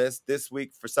off the list. This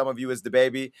week, for some of you, is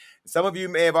DaBaby. Some of you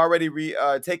may have already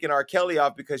taken R. Kelly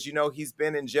off because you know he's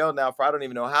been in jail now for I don't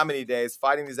even know how many days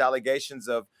fighting these allegations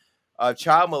of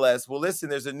child molest. Well, listen,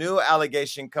 there's a new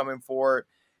allegation coming forward,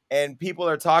 and people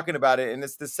are talking about it, and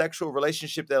it's the sexual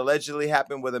relationship that allegedly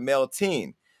happened with a male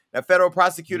teen. Now, federal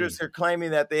prosecutors are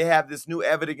claiming that they have this new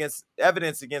evidence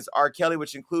against R. Kelly,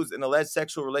 which includes an alleged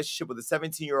sexual relationship with a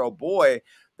 17-year-old boy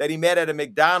that he met at a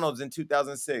McDonald's in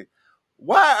 2006.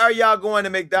 Why are y'all going to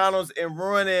McDonald's and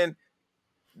ruining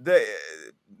the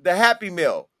Happy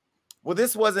Meal? Well,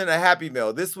 this wasn't a Happy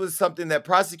Meal. This was something that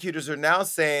prosecutors are now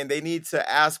saying they need to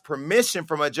ask permission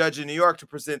from a judge in New York to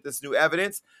present this new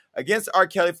evidence against R.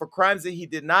 Kelly for crimes that he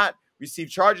did not receive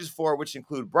charges for, which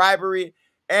include bribery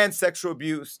and sexual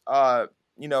abuse,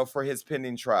 for his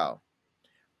pending trial.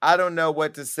 I don't know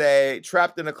what to say.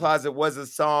 Trapped in a Closet was a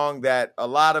song that a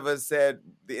lot of us said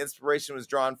the inspiration was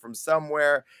drawn from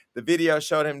somewhere. The video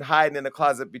showed him hiding in a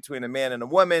closet between a man and a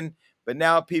woman. But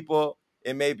now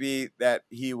it may be that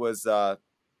he was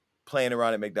playing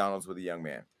around at McDonald's with a young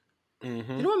man.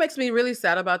 Mm-hmm. You know what makes me really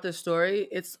sad about this story?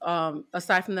 It's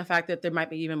aside from the fact that there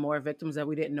might be even more victims that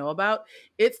we didn't know about,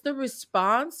 it's the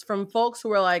response from folks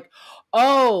who are like,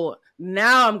 oh,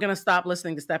 now I'm going to stop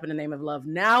listening to Step in the Name of Love.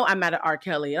 Now I'm mad at R.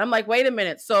 Kelly. And I'm like, wait a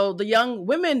minute. So the young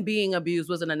women being abused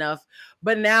wasn't enough.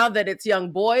 But now that it's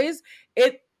young boys,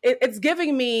 it's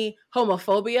giving me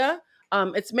homophobia.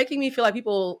 It's making me feel like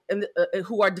people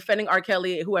who are defending R.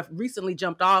 Kelly, who have recently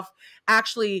jumped off,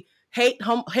 actually hate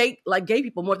like gay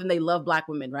people more than they love Black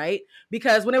women, right?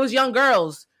 Because when it was young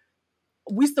girls,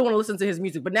 we still want to listen to his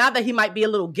music. But now that he might be a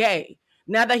little gay,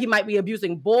 now that he might be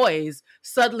abusing boys,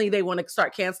 suddenly they want to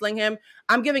start canceling him.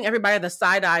 I'm giving everybody the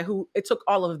side eye who it took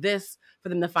all of this for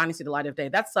them to finally see the light of day.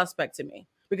 That's suspect to me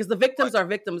because the victims are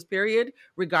victims, period,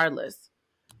 regardless.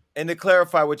 And to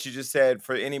clarify what you just said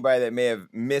for anybody that may have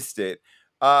missed it,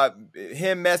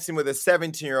 him messing with a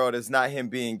 17-year-old is not him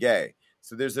being gay.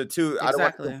 So there's a two. Exactly. I don't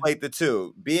want to conflate the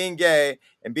two. Being gay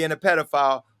and being a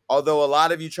pedophile, although a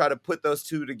lot of you try to put those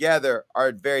two together,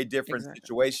 are very different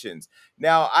situations.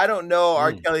 Now, I don't know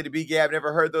R. Kelly to be gay. I've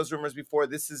never heard those rumors before.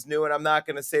 This is new, and I'm not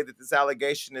going to say that this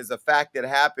allegation is a fact that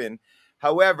happened.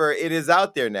 However, it is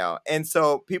out there now. And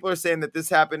so people are saying that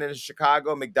this happened in a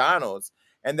Chicago McDonald's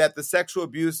and that the sexual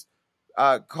abuse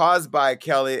caused by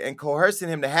Kelly and coercing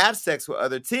him to have sex with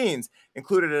other teens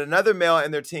included another male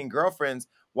and their teen girlfriends,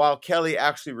 while Kelly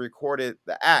actually recorded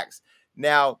the acts.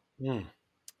 Now,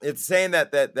 it's saying that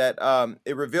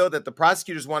it revealed that the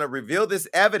prosecutors want to reveal this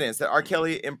evidence that R.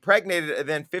 Kelly impregnated a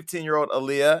then 15-year-old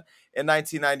Aaliyah in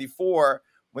 1994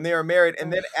 when they were married,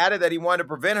 and then added that he wanted to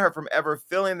prevent her from ever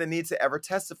feeling the need to ever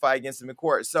testify against him in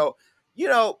court. So,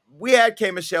 we had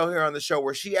K. Michelle here on the show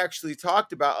where she actually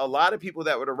talked about a lot of people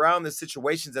that were around the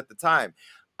situations at the time.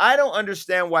 I don't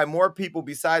understand why more people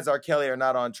besides R. Kelly are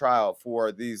not on trial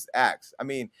for these acts. I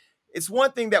mean, it's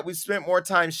one thing that we spent more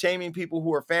time shaming people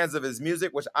who are fans of his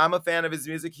music, which I'm a fan of his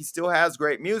music. He still has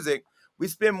great music. We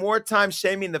spend more time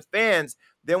shaming the fans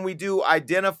than we do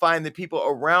identifying the people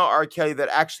around R. Kelly that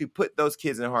actually put those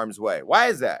kids in harm's way. Why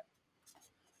is that?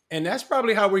 And that's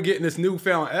probably how we're getting this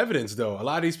newfound evidence, though. A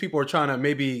lot of these people are trying to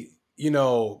maybe,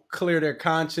 clear their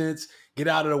conscience, get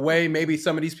out of the way. Maybe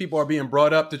some of these people are being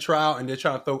brought up to trial and they're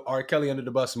trying to throw R. Kelly under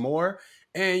the bus more.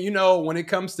 And, when it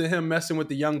comes to him messing with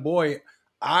the young boy,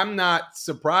 I'm not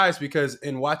surprised because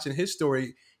in watching his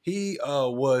story, he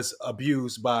was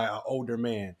abused by an older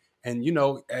man. And,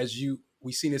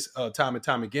 we've seen this time and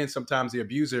time again, sometimes the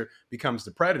abuser becomes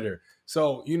the predator.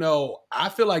 So, I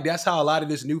feel like that's how a lot of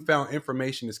this newfound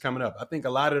information is coming up. I think a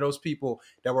lot of those people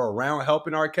that were around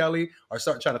helping R. Kelly are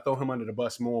starting trying to throw him under the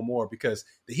bus more and more because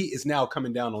the heat is now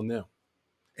coming down on them.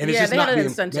 And it's just not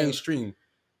being mainstream.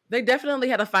 They definitely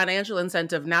had a financial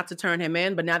incentive not to turn him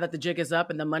in, but now that the jig is up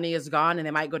and the money is gone and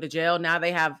they might go to jail, now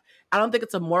they have, I don't think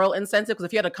it's a moral incentive because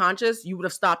if you had a conscience, you would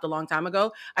have stopped a long time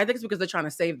ago. I think it's because they're trying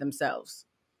to save themselves.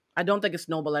 I don't think it's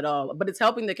noble at all, but it's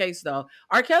helping the case though.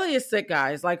 R. Kelly is sick,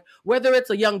 guys. Like whether it's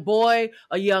a young boy,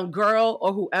 a young girl,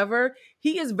 or whoever,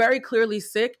 he is very clearly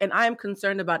sick. And I am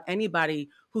concerned about anybody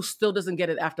who still doesn't get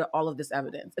it after all of this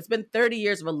evidence. It's been 30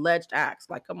 years of alleged acts.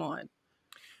 Like, come on.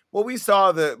 Well, we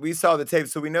saw the tape,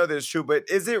 so we know that it's true. But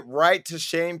is it right to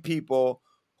shame people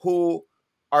who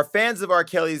are fans of R.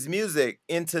 Kelly's music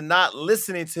into not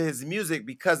listening to his music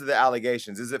because of the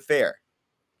allegations. Is it fair?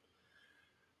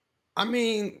 I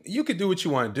mean, you could do what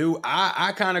you want to do.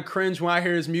 I kind of cringe when I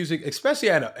hear his music, especially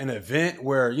at an event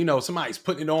where, you know, somebody's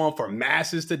putting it on for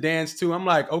masses to dance to. I'm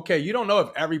like, okay, you don't know if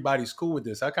everybody's cool with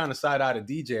this. I kind of side eye to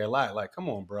DJ a lot. Like, come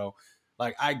on, bro.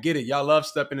 Like, I get it. Y'all love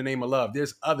Step in the Name of Love.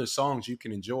 There's other songs you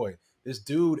can enjoy. This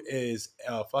dude is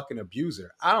a fucking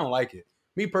abuser. I don't like it.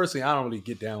 Me personally, I don't really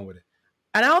get down with it.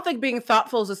 And I don't think being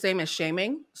thoughtful is the same as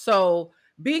shaming. So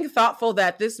being thoughtful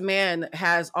that this man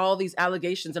has all these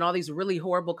allegations and all these really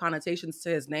horrible connotations to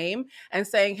his name, and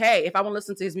saying, hey, if I want to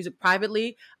listen to his music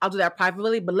privately, I'll do that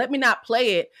privately, but let me not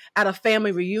play it at a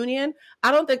family reunion.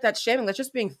 I don't think that's shaming. That's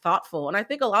just being thoughtful. And I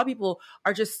think a lot of people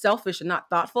are just selfish and not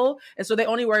thoughtful. And so they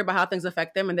only worry about how things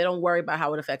affect them, and they don't worry about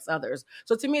how it affects others.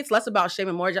 So to me, it's less about shame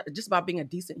and more just about being a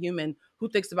decent human who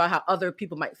thinks about how other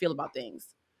people might feel about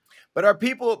things. But are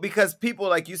people, because people,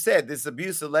 like you said, this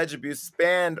abuse, alleged abuse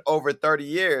spanned over 30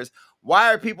 years.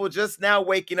 Why are people just now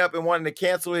waking up and wanting to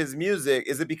cancel his music?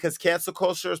 Is it because cancel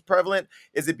culture is prevalent?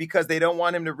 Is it because they don't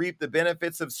want him to reap the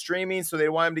benefits of streaming, so they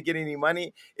don't want him to get any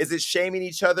money? Is it shaming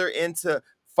each other into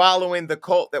following the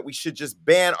cult that we should just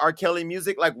ban R. Kelly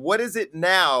music? Like, what is it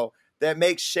now that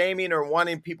makes shaming or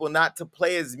wanting people not to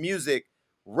play his music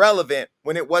relevant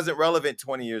when it wasn't relevant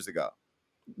 20 years ago?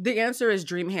 The answer is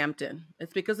Dreamhampton.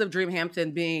 It's because of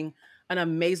Dreamhampton being an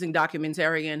amazing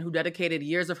documentarian who dedicated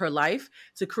years of her life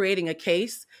to creating a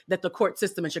case that the court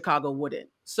system in Chicago wouldn't.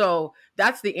 So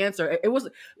that's the answer.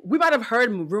 We might have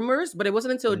heard rumors, but it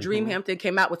wasn't until Dreamhampton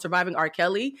came out with Surviving R.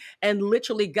 Kelly and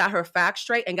literally got her facts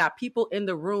straight and got people in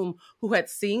the room who had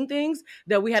seen things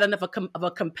that we had enough of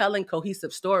a compelling,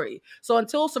 cohesive story. So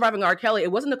until Surviving R. Kelly,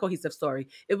 it wasn't a cohesive story.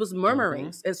 It was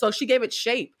murmurings. And so she gave it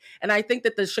shape. And I think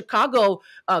that the Chicago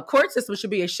court system should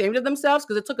be ashamed of themselves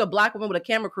because it took a Black woman with a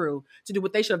camera crew to do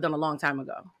what they should have done a long time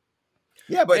ago.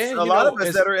 Yeah, but a lot of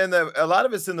us that are a lot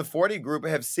of us in the 40 group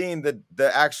have seen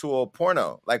the actual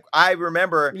porno. Like, I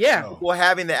remember people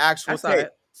having the actual tape.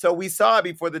 So we saw it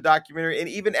before the documentary, and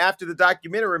even after the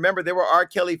documentary, remember, there were R.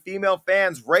 Kelly female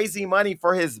fans raising money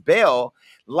for his bail,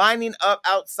 lining up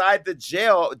outside the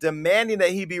jail, demanding that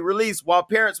he be released, while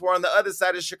parents were on the other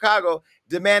side of Chicago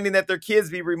demanding that their kids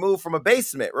be removed from a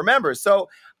basement. Remember? So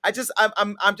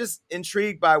I'm just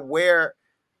intrigued by where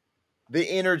the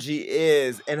energy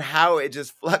is and how it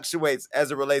just fluctuates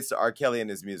as it relates to R. Kelly and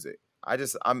his music.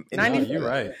 You're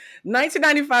right.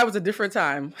 1995 was a different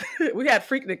time. We had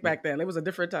Freaknik back then. It was a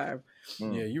different time.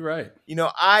 Yeah, you're right. You know,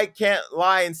 I can't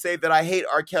lie and say that I hate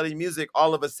R. Kelly music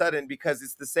all of a sudden, because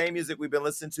it's the same music we've been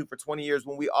listening to for 20 years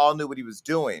when we all knew what he was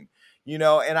doing. You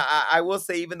know, and I will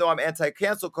say, even though I'm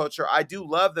anti-cancel culture, I do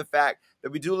love the fact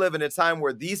that we do live in a time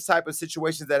where these type of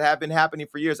situations that have been happening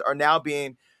for years are now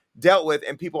being dealt with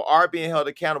and people are being held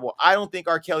accountable. I don't think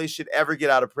R. Kelly should ever get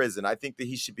out of prison. I think that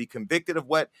he should be convicted of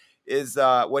what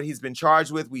he's been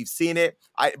charged with. We've seen it.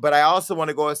 But I also want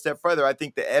to go a step further. I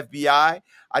think the FBI,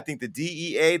 I think the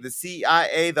DEA, the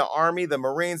CIA, the Army, the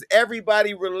Marines,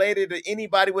 everybody related to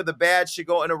anybody with a badge should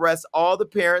go and arrest all the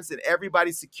parents and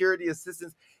everybody's security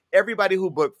assistants, everybody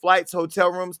who booked flights, hotel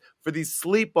rooms for these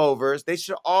sleepovers. They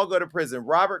should all go to prison.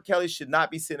 Robert Kelly should not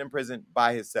be sitting in prison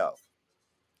by himself.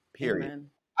 Period. Amen.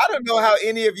 I don't know how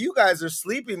any of you guys are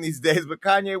sleeping these days, but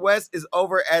Kanye West is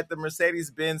over at the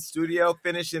Mercedes-Benz studio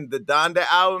finishing the Donda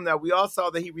album. Now, we all saw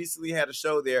that he recently had a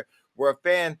show there where a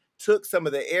fan took some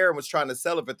of the air and was trying to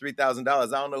sell it for $3,000. I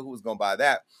don't know who was going to buy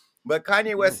that. But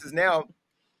Kanye West has now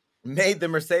made the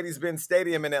Mercedes-Benz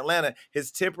Stadium in Atlanta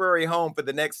his temporary home for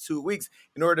the next 2 weeks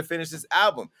in order to finish this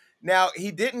album. Now,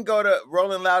 he didn't go to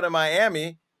Rolling Loud in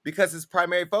Miami because his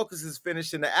primary focus is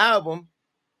finishing the album.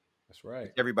 That's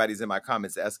right. Everybody's in my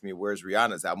comments asking me, where's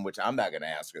Rihanna's album, which I'm not going to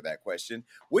ask her that question.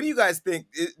 What do you guys think?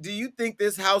 Do you think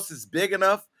this house is big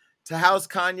enough to house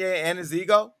Kanye and his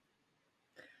ego?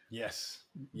 Yes.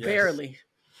 Barely.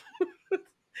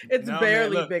 It's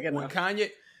barely big enough.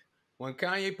 When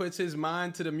Kanye puts his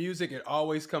mind to the music, it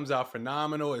always comes out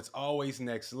phenomenal. It's always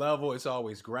next level. It's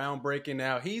always groundbreaking.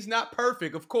 Now, he's not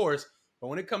perfect, of course, but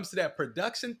when it comes to that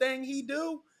production thing he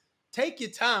do, take your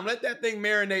time. Let that thing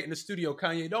marinate in the studio,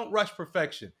 Kanye. Don't rush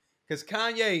perfection, because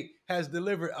Kanye has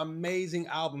delivered amazing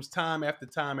albums time after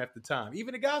time after time.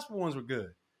 Even the gospel ones were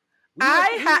good.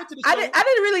 I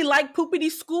didn't really like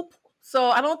Poopity Scoop,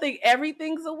 so I don't think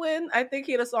everything's a win. I think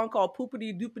he had a song called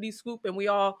Poopity Doopity Scoop, and we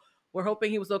all were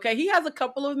hoping he was okay. He has a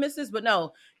couple of misses, but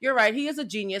no, you're right. He is a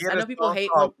genius. I know people hate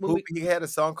when he had a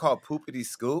song called Poopity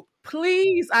Scoop.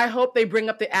 Please, I hope they bring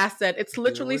up the asset. It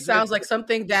literally sounds like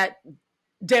something that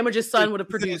Damage's son would have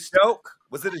produced.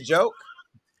 Was it a joke?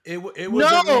 It was a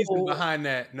reason behind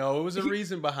that. No, it was a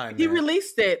reason behind that. He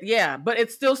released it, yeah, but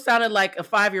it still sounded like a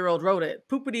 5-year-old wrote it.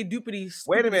 Poopity doopity.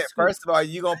 Wait a minute. First of all,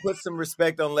 you gonna put some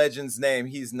respect on Legend's name.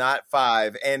 He's not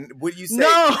 5. And would you say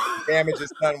Damage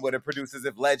his son would have produced as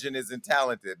if Legend isn't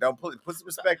talented? Don't put some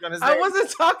respect on his name. I wasn't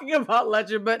talking about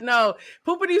Legend, but no,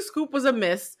 Poopity Scoop was a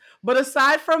miss. But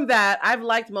aside from that, I've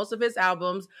liked most of his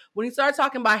albums. When he started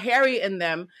talking about Harry and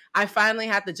them, I finally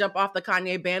had to jump off the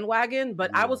Kanye bandwagon.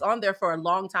 But I was on there for a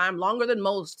long time, longer than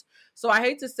most. So I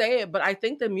hate to say it, but I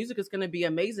think the music is going to be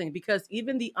amazing because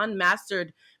even the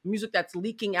unmastered music that's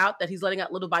leaking out, that he's letting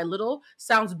out little by little,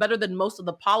 sounds better than most of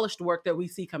the polished work that we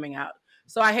see coming out.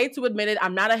 So I hate to admit it.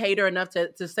 I'm not a hater enough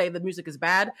to say the music is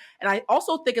bad. And I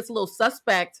also think it's a little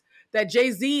suspect that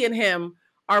Jay-Z and him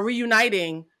are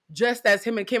reuniting just as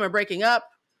him and Kim are breaking up.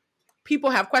 People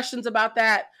have questions about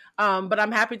that. But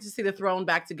I'm happy to see the Throne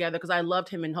back together because I loved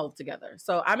him and Hov together.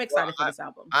 So I'm excited for this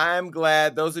album. I'm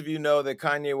glad. Those of you know that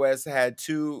Kanye West had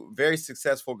 2 very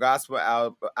successful gospel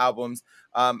albums.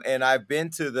 And I've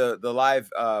been to the live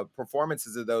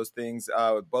performances of those things.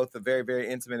 Both are very, very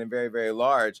intimate and very, very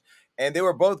large. And they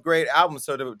were both great albums.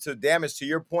 So to Damage, to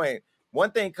your point,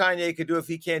 one thing Kanye could do if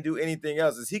he can't do anything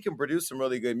else is he can produce some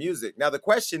really good music. Now, the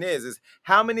question is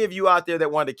how many of you out there that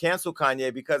wanted to cancel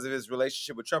Kanye because of his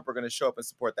relationship with Trump are going to show up and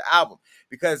support the album?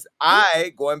 Because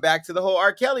I, going back to the whole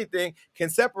R. Kelly thing, can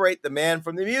separate the man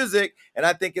from the music. And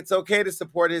I think it's okay to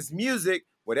support his music,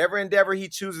 whatever endeavor he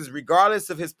chooses, regardless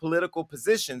of his political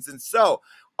positions. And so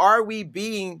are we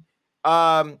being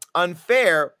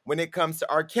unfair when it comes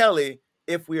to R. Kelly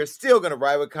if we are still going to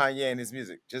ride with Kanye and his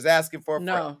music? Just asking for a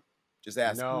friend. Just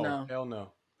ask. No, hell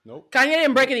no. Nope. Kanye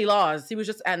didn't break any laws. He was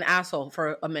just an asshole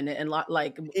for a minute and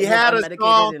he had a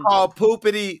song called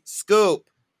Poopity Scoop.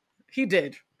 He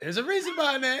did. There's a reason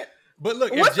behind that. But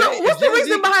look, what's the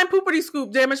reason behind Poopity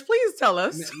Scoop? Damage, please tell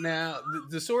us. Now,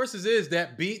 the sources is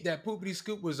that beat that Poopity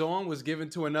Scoop was on was given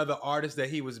to another artist that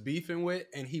he was beefing with,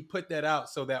 and he put that out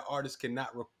so that artist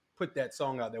cannot put that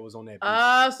song out that was on that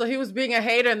beat. So he was being a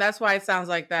hater, and that's why it sounds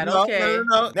like that. No, okay.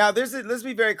 No. Now, let's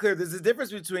be very clear. There's a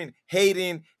difference between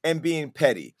hating and being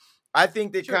petty. I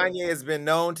think that Kanye has been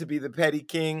known to be the petty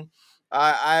king.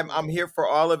 I'm here for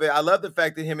all of it. I love the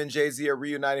fact that him and Jay-Z are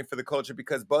reuniting for the culture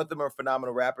because both of them are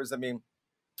phenomenal rappers. I mean,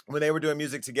 when they were doing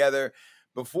music together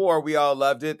before, we all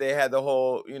loved it. They had the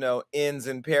whole, Ends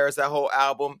in Paris, that whole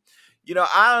album.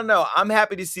 I don't know. I'm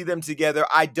happy to see them together.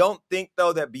 I don't think,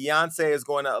 though, that Beyonce is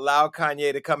going to allow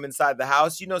Kanye to come inside the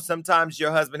house. Sometimes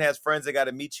your husband has friends that got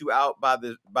to meet you out by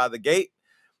the gate.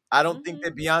 I don't think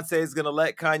that Beyonce is going to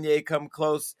let Kanye come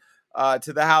close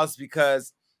to the house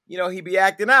because, he be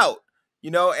acting out,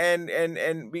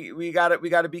 and we got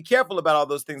to be careful about all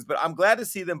those things. But I'm glad to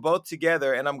see them both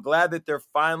together, and I'm glad that they're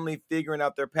finally figuring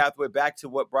out their pathway back to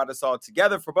what brought us all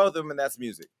together for both of them, and that's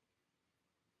music.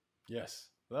 Yes.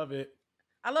 Love it.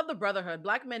 I love the brotherhood.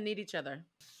 Black men need each other.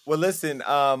 Well, listen,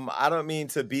 I don't mean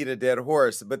to beat a dead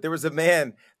horse, but there was a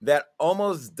man that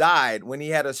almost died when he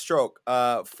had a stroke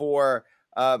for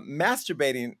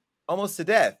masturbating almost to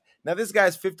death. Now, this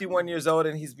guy's 51 years old,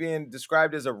 and he's being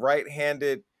described as a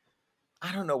right-handed.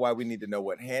 I don't know why we need to know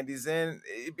what hand he's in.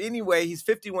 Anyway, he's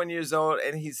 51 years old,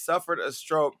 and he suffered a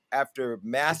stroke after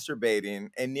masturbating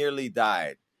and nearly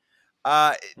died.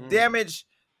 Damage.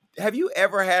 Have you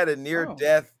ever had a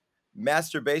near-death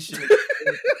masturbation experience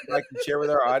you'd like to share with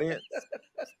our audience?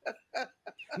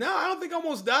 No, I don't think I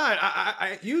almost died.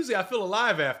 I usually I feel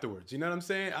alive afterwards. You know what I'm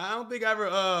saying? I don't think I ever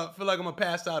feel like I'm gonna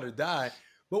pass out or die.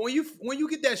 But when you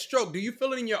get that stroke, do you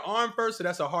feel it in your arm first, or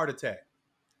that's a heart attack?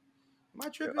 Am I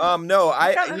tripping? No,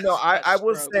 I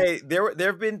will say there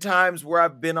have been times where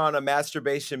I've been on a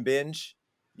masturbation binge.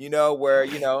 Where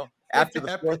after the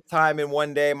 4th time in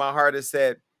one day, my heart has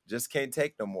said, just can't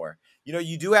take no more.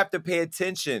 You do have to pay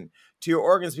attention to your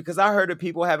organs because I heard of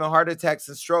people having heart attacks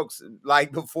and strokes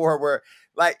like before where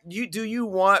like do you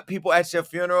want people at your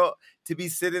funeral to be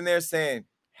sitting there saying,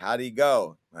 how'd he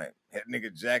go? Like, that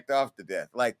nigga jacked off to death.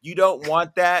 Like, you don't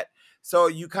want that. So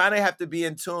you kind of have to be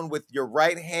in tune with your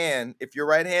right hand, if you're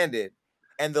right-handed,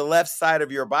 and the left side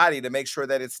of your body to make sure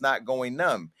that it's not going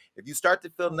numb. If you start to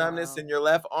feel numbness in your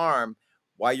left arm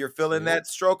while you're feeling that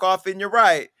stroke off in your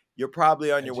right, you're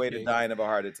probably on your way to dying of a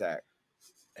heart attack.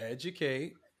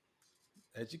 Educate,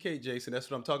 Jason.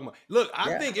 That's what I'm talking about. Look,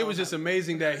 I think it was just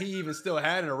amazing that he even still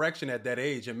had an erection at that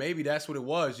age. And maybe that's what it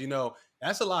was.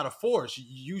 That's a lot of force.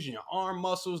 You're using your arm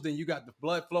muscles. Then you got the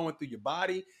blood flowing through your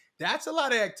body. That's a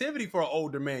lot of activity for an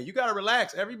older man. You got to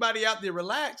relax. Everybody out there,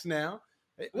 relax now.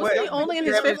 Was he only in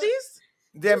his 50s?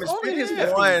 Damage.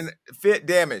 Fit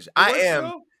Damage.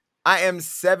 I am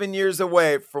 7 years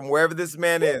away from wherever this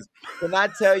man is. Can I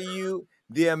tell you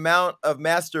the amount of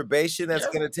masturbation that's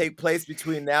going to take place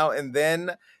between now and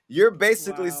then, you're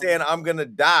basically saying I'm going to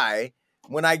die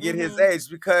when I get his age,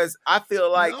 because I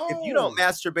feel like if you don't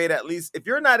masturbate at least, if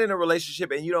you're not in a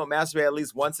relationship and you don't masturbate at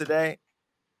least once a day,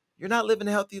 you're not living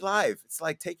a healthy life. It's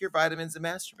like, take your vitamins and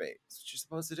masturbate. That's what you're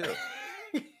supposed to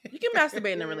do. You can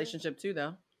masturbate in a relationship too,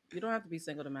 though. You don't have to be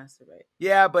single to masturbate.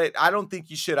 Yeah, but I don't think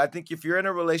you should. I think if you're in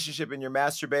a relationship and you're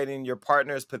masturbating, your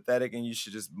partner is pathetic and you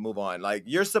should just move on. Like,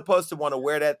 you're supposed to want to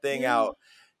wear that thing out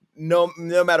no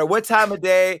matter what time of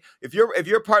day. If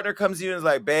your partner comes to you and is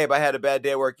like, babe, I had a bad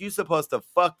day at work, you're supposed to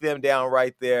fuck them down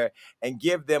right there and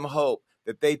give them hope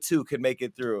that they too could make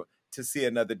it through to see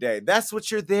another day. That's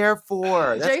what you're there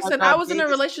for. Jason, I was in a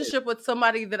relationship with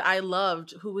somebody that I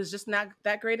loved who was just not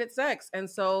that great at sex. And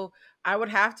so I would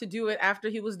have to do it after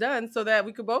he was done so that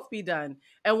we could both be done.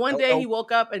 And one day he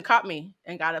woke up and caught me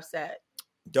and got upset.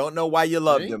 Don't know why you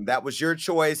loved him. That was your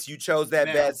choice. You chose that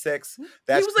bad sex.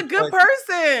 He was a good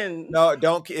person. No,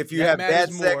 don't. If you have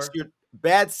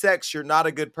bad sex, you're not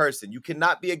a good person. You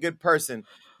cannot be a good person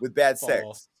with bad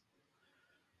sex.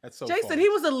 That's so Jason, he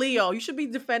was a Leo. You should be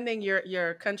defending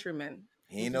your countrymen.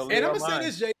 He ain't no Leo. And I'm gonna say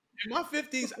this, Jason. In my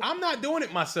 50s, I'm not doing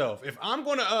it myself. If I'm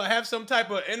gonna have some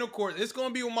type of intercourse, it's gonna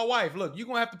be with my wife. Look, you're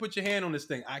gonna have to put your hand on this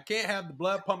thing. I can't have the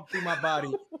blood pumping through my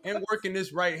body and working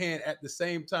this right hand at the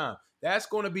same time. That's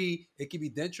gonna be, it can be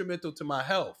detrimental to my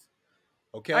health.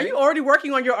 Okay. Are you already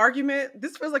working on your argument?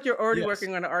 This feels like you're already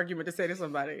working on an argument to say to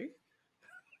somebody.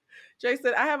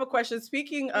 Jason, I have a question.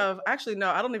 Speaking of, actually, no,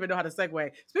 I don't even know how to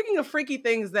segue. Speaking of freaky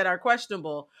things that are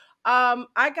questionable,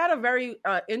 I got a very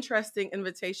interesting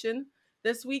invitation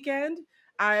this weekend.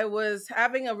 I was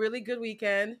having a really good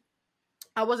weekend.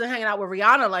 I wasn't hanging out with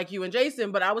Rihanna like you and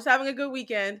Jason, but I was having a good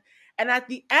weekend. And at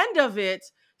the end of it,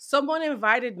 someone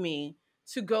invited me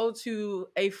to go to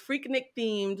a Freaknik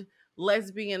themed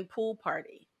lesbian pool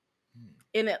party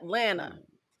in Atlanta.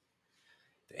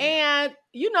 And,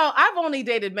 I've only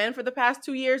dated men for the past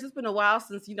 2 years. It's been a while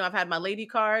since, I've had my lady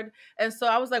card. And so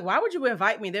I was like, why would you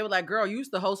invite me? They were like, girl, you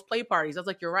used to host play parties. I was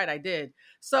like, you're right, I did.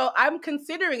 So I'm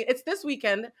considering it. It's this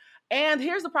weekend. And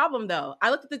here's the problem, though. I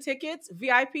looked at the tickets.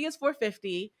 VIP is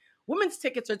 $450. Women's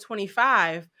tickets are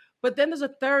 $25. But then there's a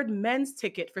third men's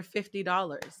ticket for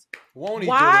 $50.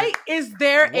 Why is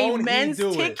there a men's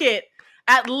ticket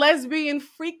at Lesbian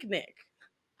Freaknik?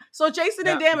 So Jason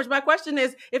and Damage, my question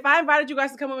is, if I invited you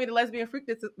guys to come with me to Lesbian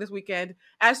Freaknik this weekend,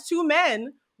 as two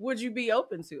men, would you be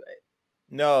open to it?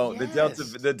 No, yes.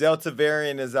 the Delta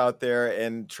variant is out there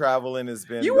and traveling has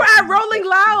been. You were at Rolling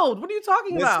Loud. What are you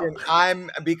talking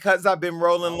about? Because I've been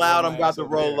rolling loud, I'm about to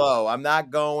roll low. I'm not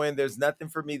going. There's nothing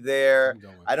for me there.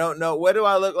 I don't know. What do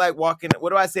I look like walking? What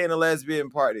do I say in a lesbian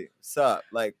party? Sup?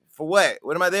 Like, for what?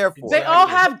 What am I there for? They all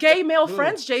have gay male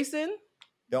friends, Jason.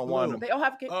 Don't want them. They all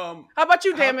have gay. How about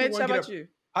you, Damage? How about you?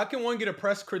 How can one get a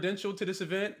press credential to this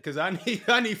event? Because I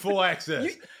need full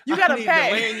access. You gotta pay.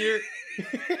 The lanyard.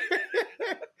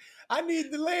 I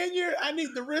need the lanyard. I need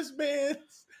the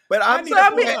wristbands. But I'm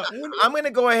going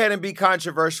to go ahead and be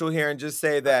controversial here and just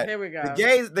say that here we go.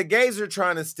 The gays are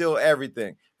trying to steal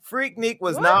everything. Freaknik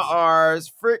was not ours.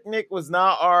 Freaknik was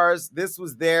not ours. This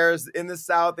was theirs. In the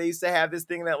South, they used to have this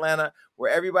thing in Atlanta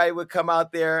where everybody would come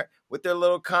out there with their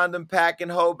little condom pack and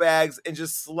hoe bags and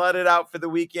just slut it out for the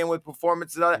weekend with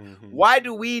performances and all that. Mm-hmm. Why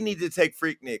do we need to take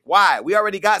Freaknik? Why? We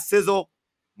already got Sizzle.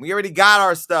 We already got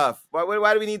our stuff.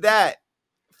 Why do we need that?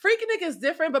 Freaknik is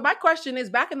different, but my question is,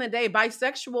 back in the day,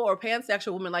 bisexual or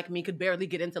pansexual women like me could barely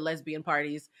get into lesbian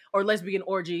parties or lesbian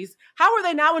orgies. How are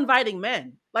they now inviting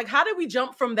men? Like, how did we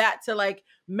jump from that to like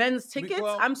men's tickets?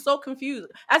 I'm so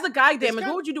confused. As a guy, Damon,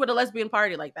 what would you do at a lesbian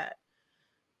party like that?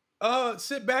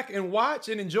 Sit back and watch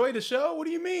and enjoy the show. What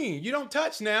do you mean? You don't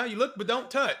touch now. You look, but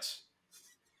don't touch.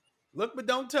 Look, but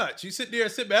don't touch. You sit there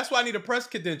and sit back. That's why I need a press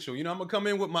credential. I'm going to come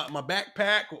in with my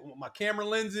backpack, with my camera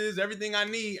lenses, everything I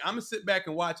need. I'm going to sit back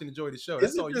and watch and enjoy the show.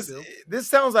 That's all you do. This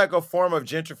sounds like a form of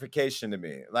gentrification to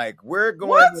me. Like, we're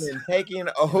going and taking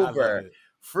over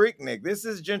Freaknik. This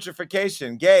is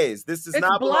gentrification. Gays. This is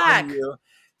not black. You.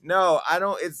 No, I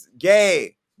don't. It's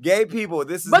gay. Gay people.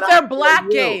 This is. But they're black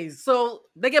gays, so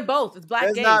they get both. It's black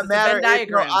gays. Does not matter. It's a Venn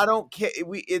diagram. I don't care.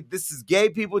 This is gay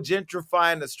people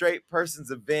gentrifying a straight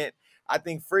person's event. I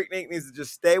think Freaknik needs to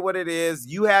just stay what it is.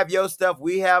 You have your stuff.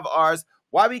 We have ours.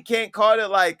 Why we can't call it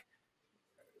like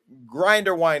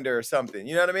Grinder Winder or something?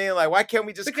 You know what I mean? Like, why can't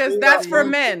we just? Because that's for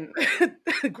men.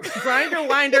 Grinder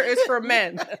Winder is for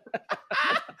men.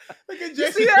 Look at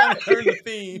Jason trying to turn the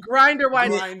theme. Grinder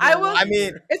Winder.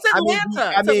 It's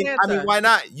Atlanta. I mean, why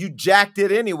not? You jacked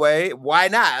it anyway. Why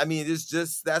not? I mean, it's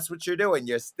just, that's what you're doing.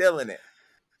 You're stealing it.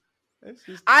 It's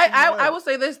just I will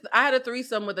say this. I had a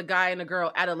threesome with a guy and a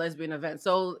girl at a lesbian event.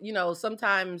 So,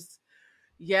 sometimes,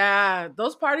 yeah,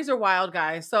 those parties are wild,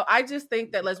 guys. So I just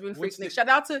think that Lesbian Freaknik, shout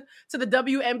out to the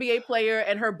WNBA player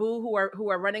and her boo who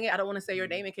are running it. I don't want to say your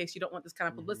name in case you don't want this kind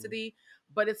of publicity,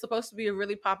 but it's supposed to be a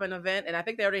really poppin' event. And I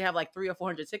think they already have like 300 or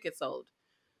 400 tickets sold.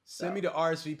 Send me the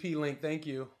RSVP link. Thank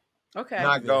you. Okay.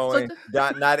 Not going.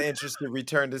 Not interested.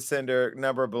 Return to sender.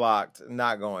 Number blocked.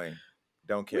 Not going.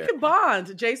 Don't care. We could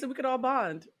bond, Jason. We could all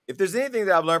bond. If there's anything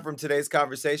that I've learned from today's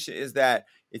conversation is that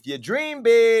if you dream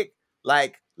big,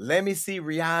 like let me see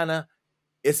Rihanna,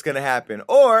 it's gonna happen.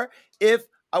 Or if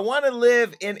I want to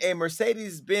live in a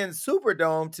Mercedes-Benz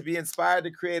Superdome to be inspired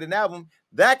to create an album,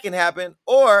 that can happen.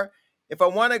 Or if I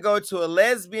want to go to a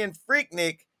lesbian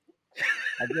Freaknik,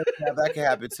 I guess that can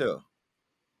happen too.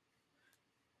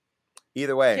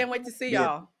 Either way. Can't wait to see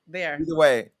y'all there. Either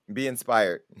way, be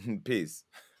inspired. Peace.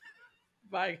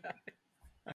 Bye, guys.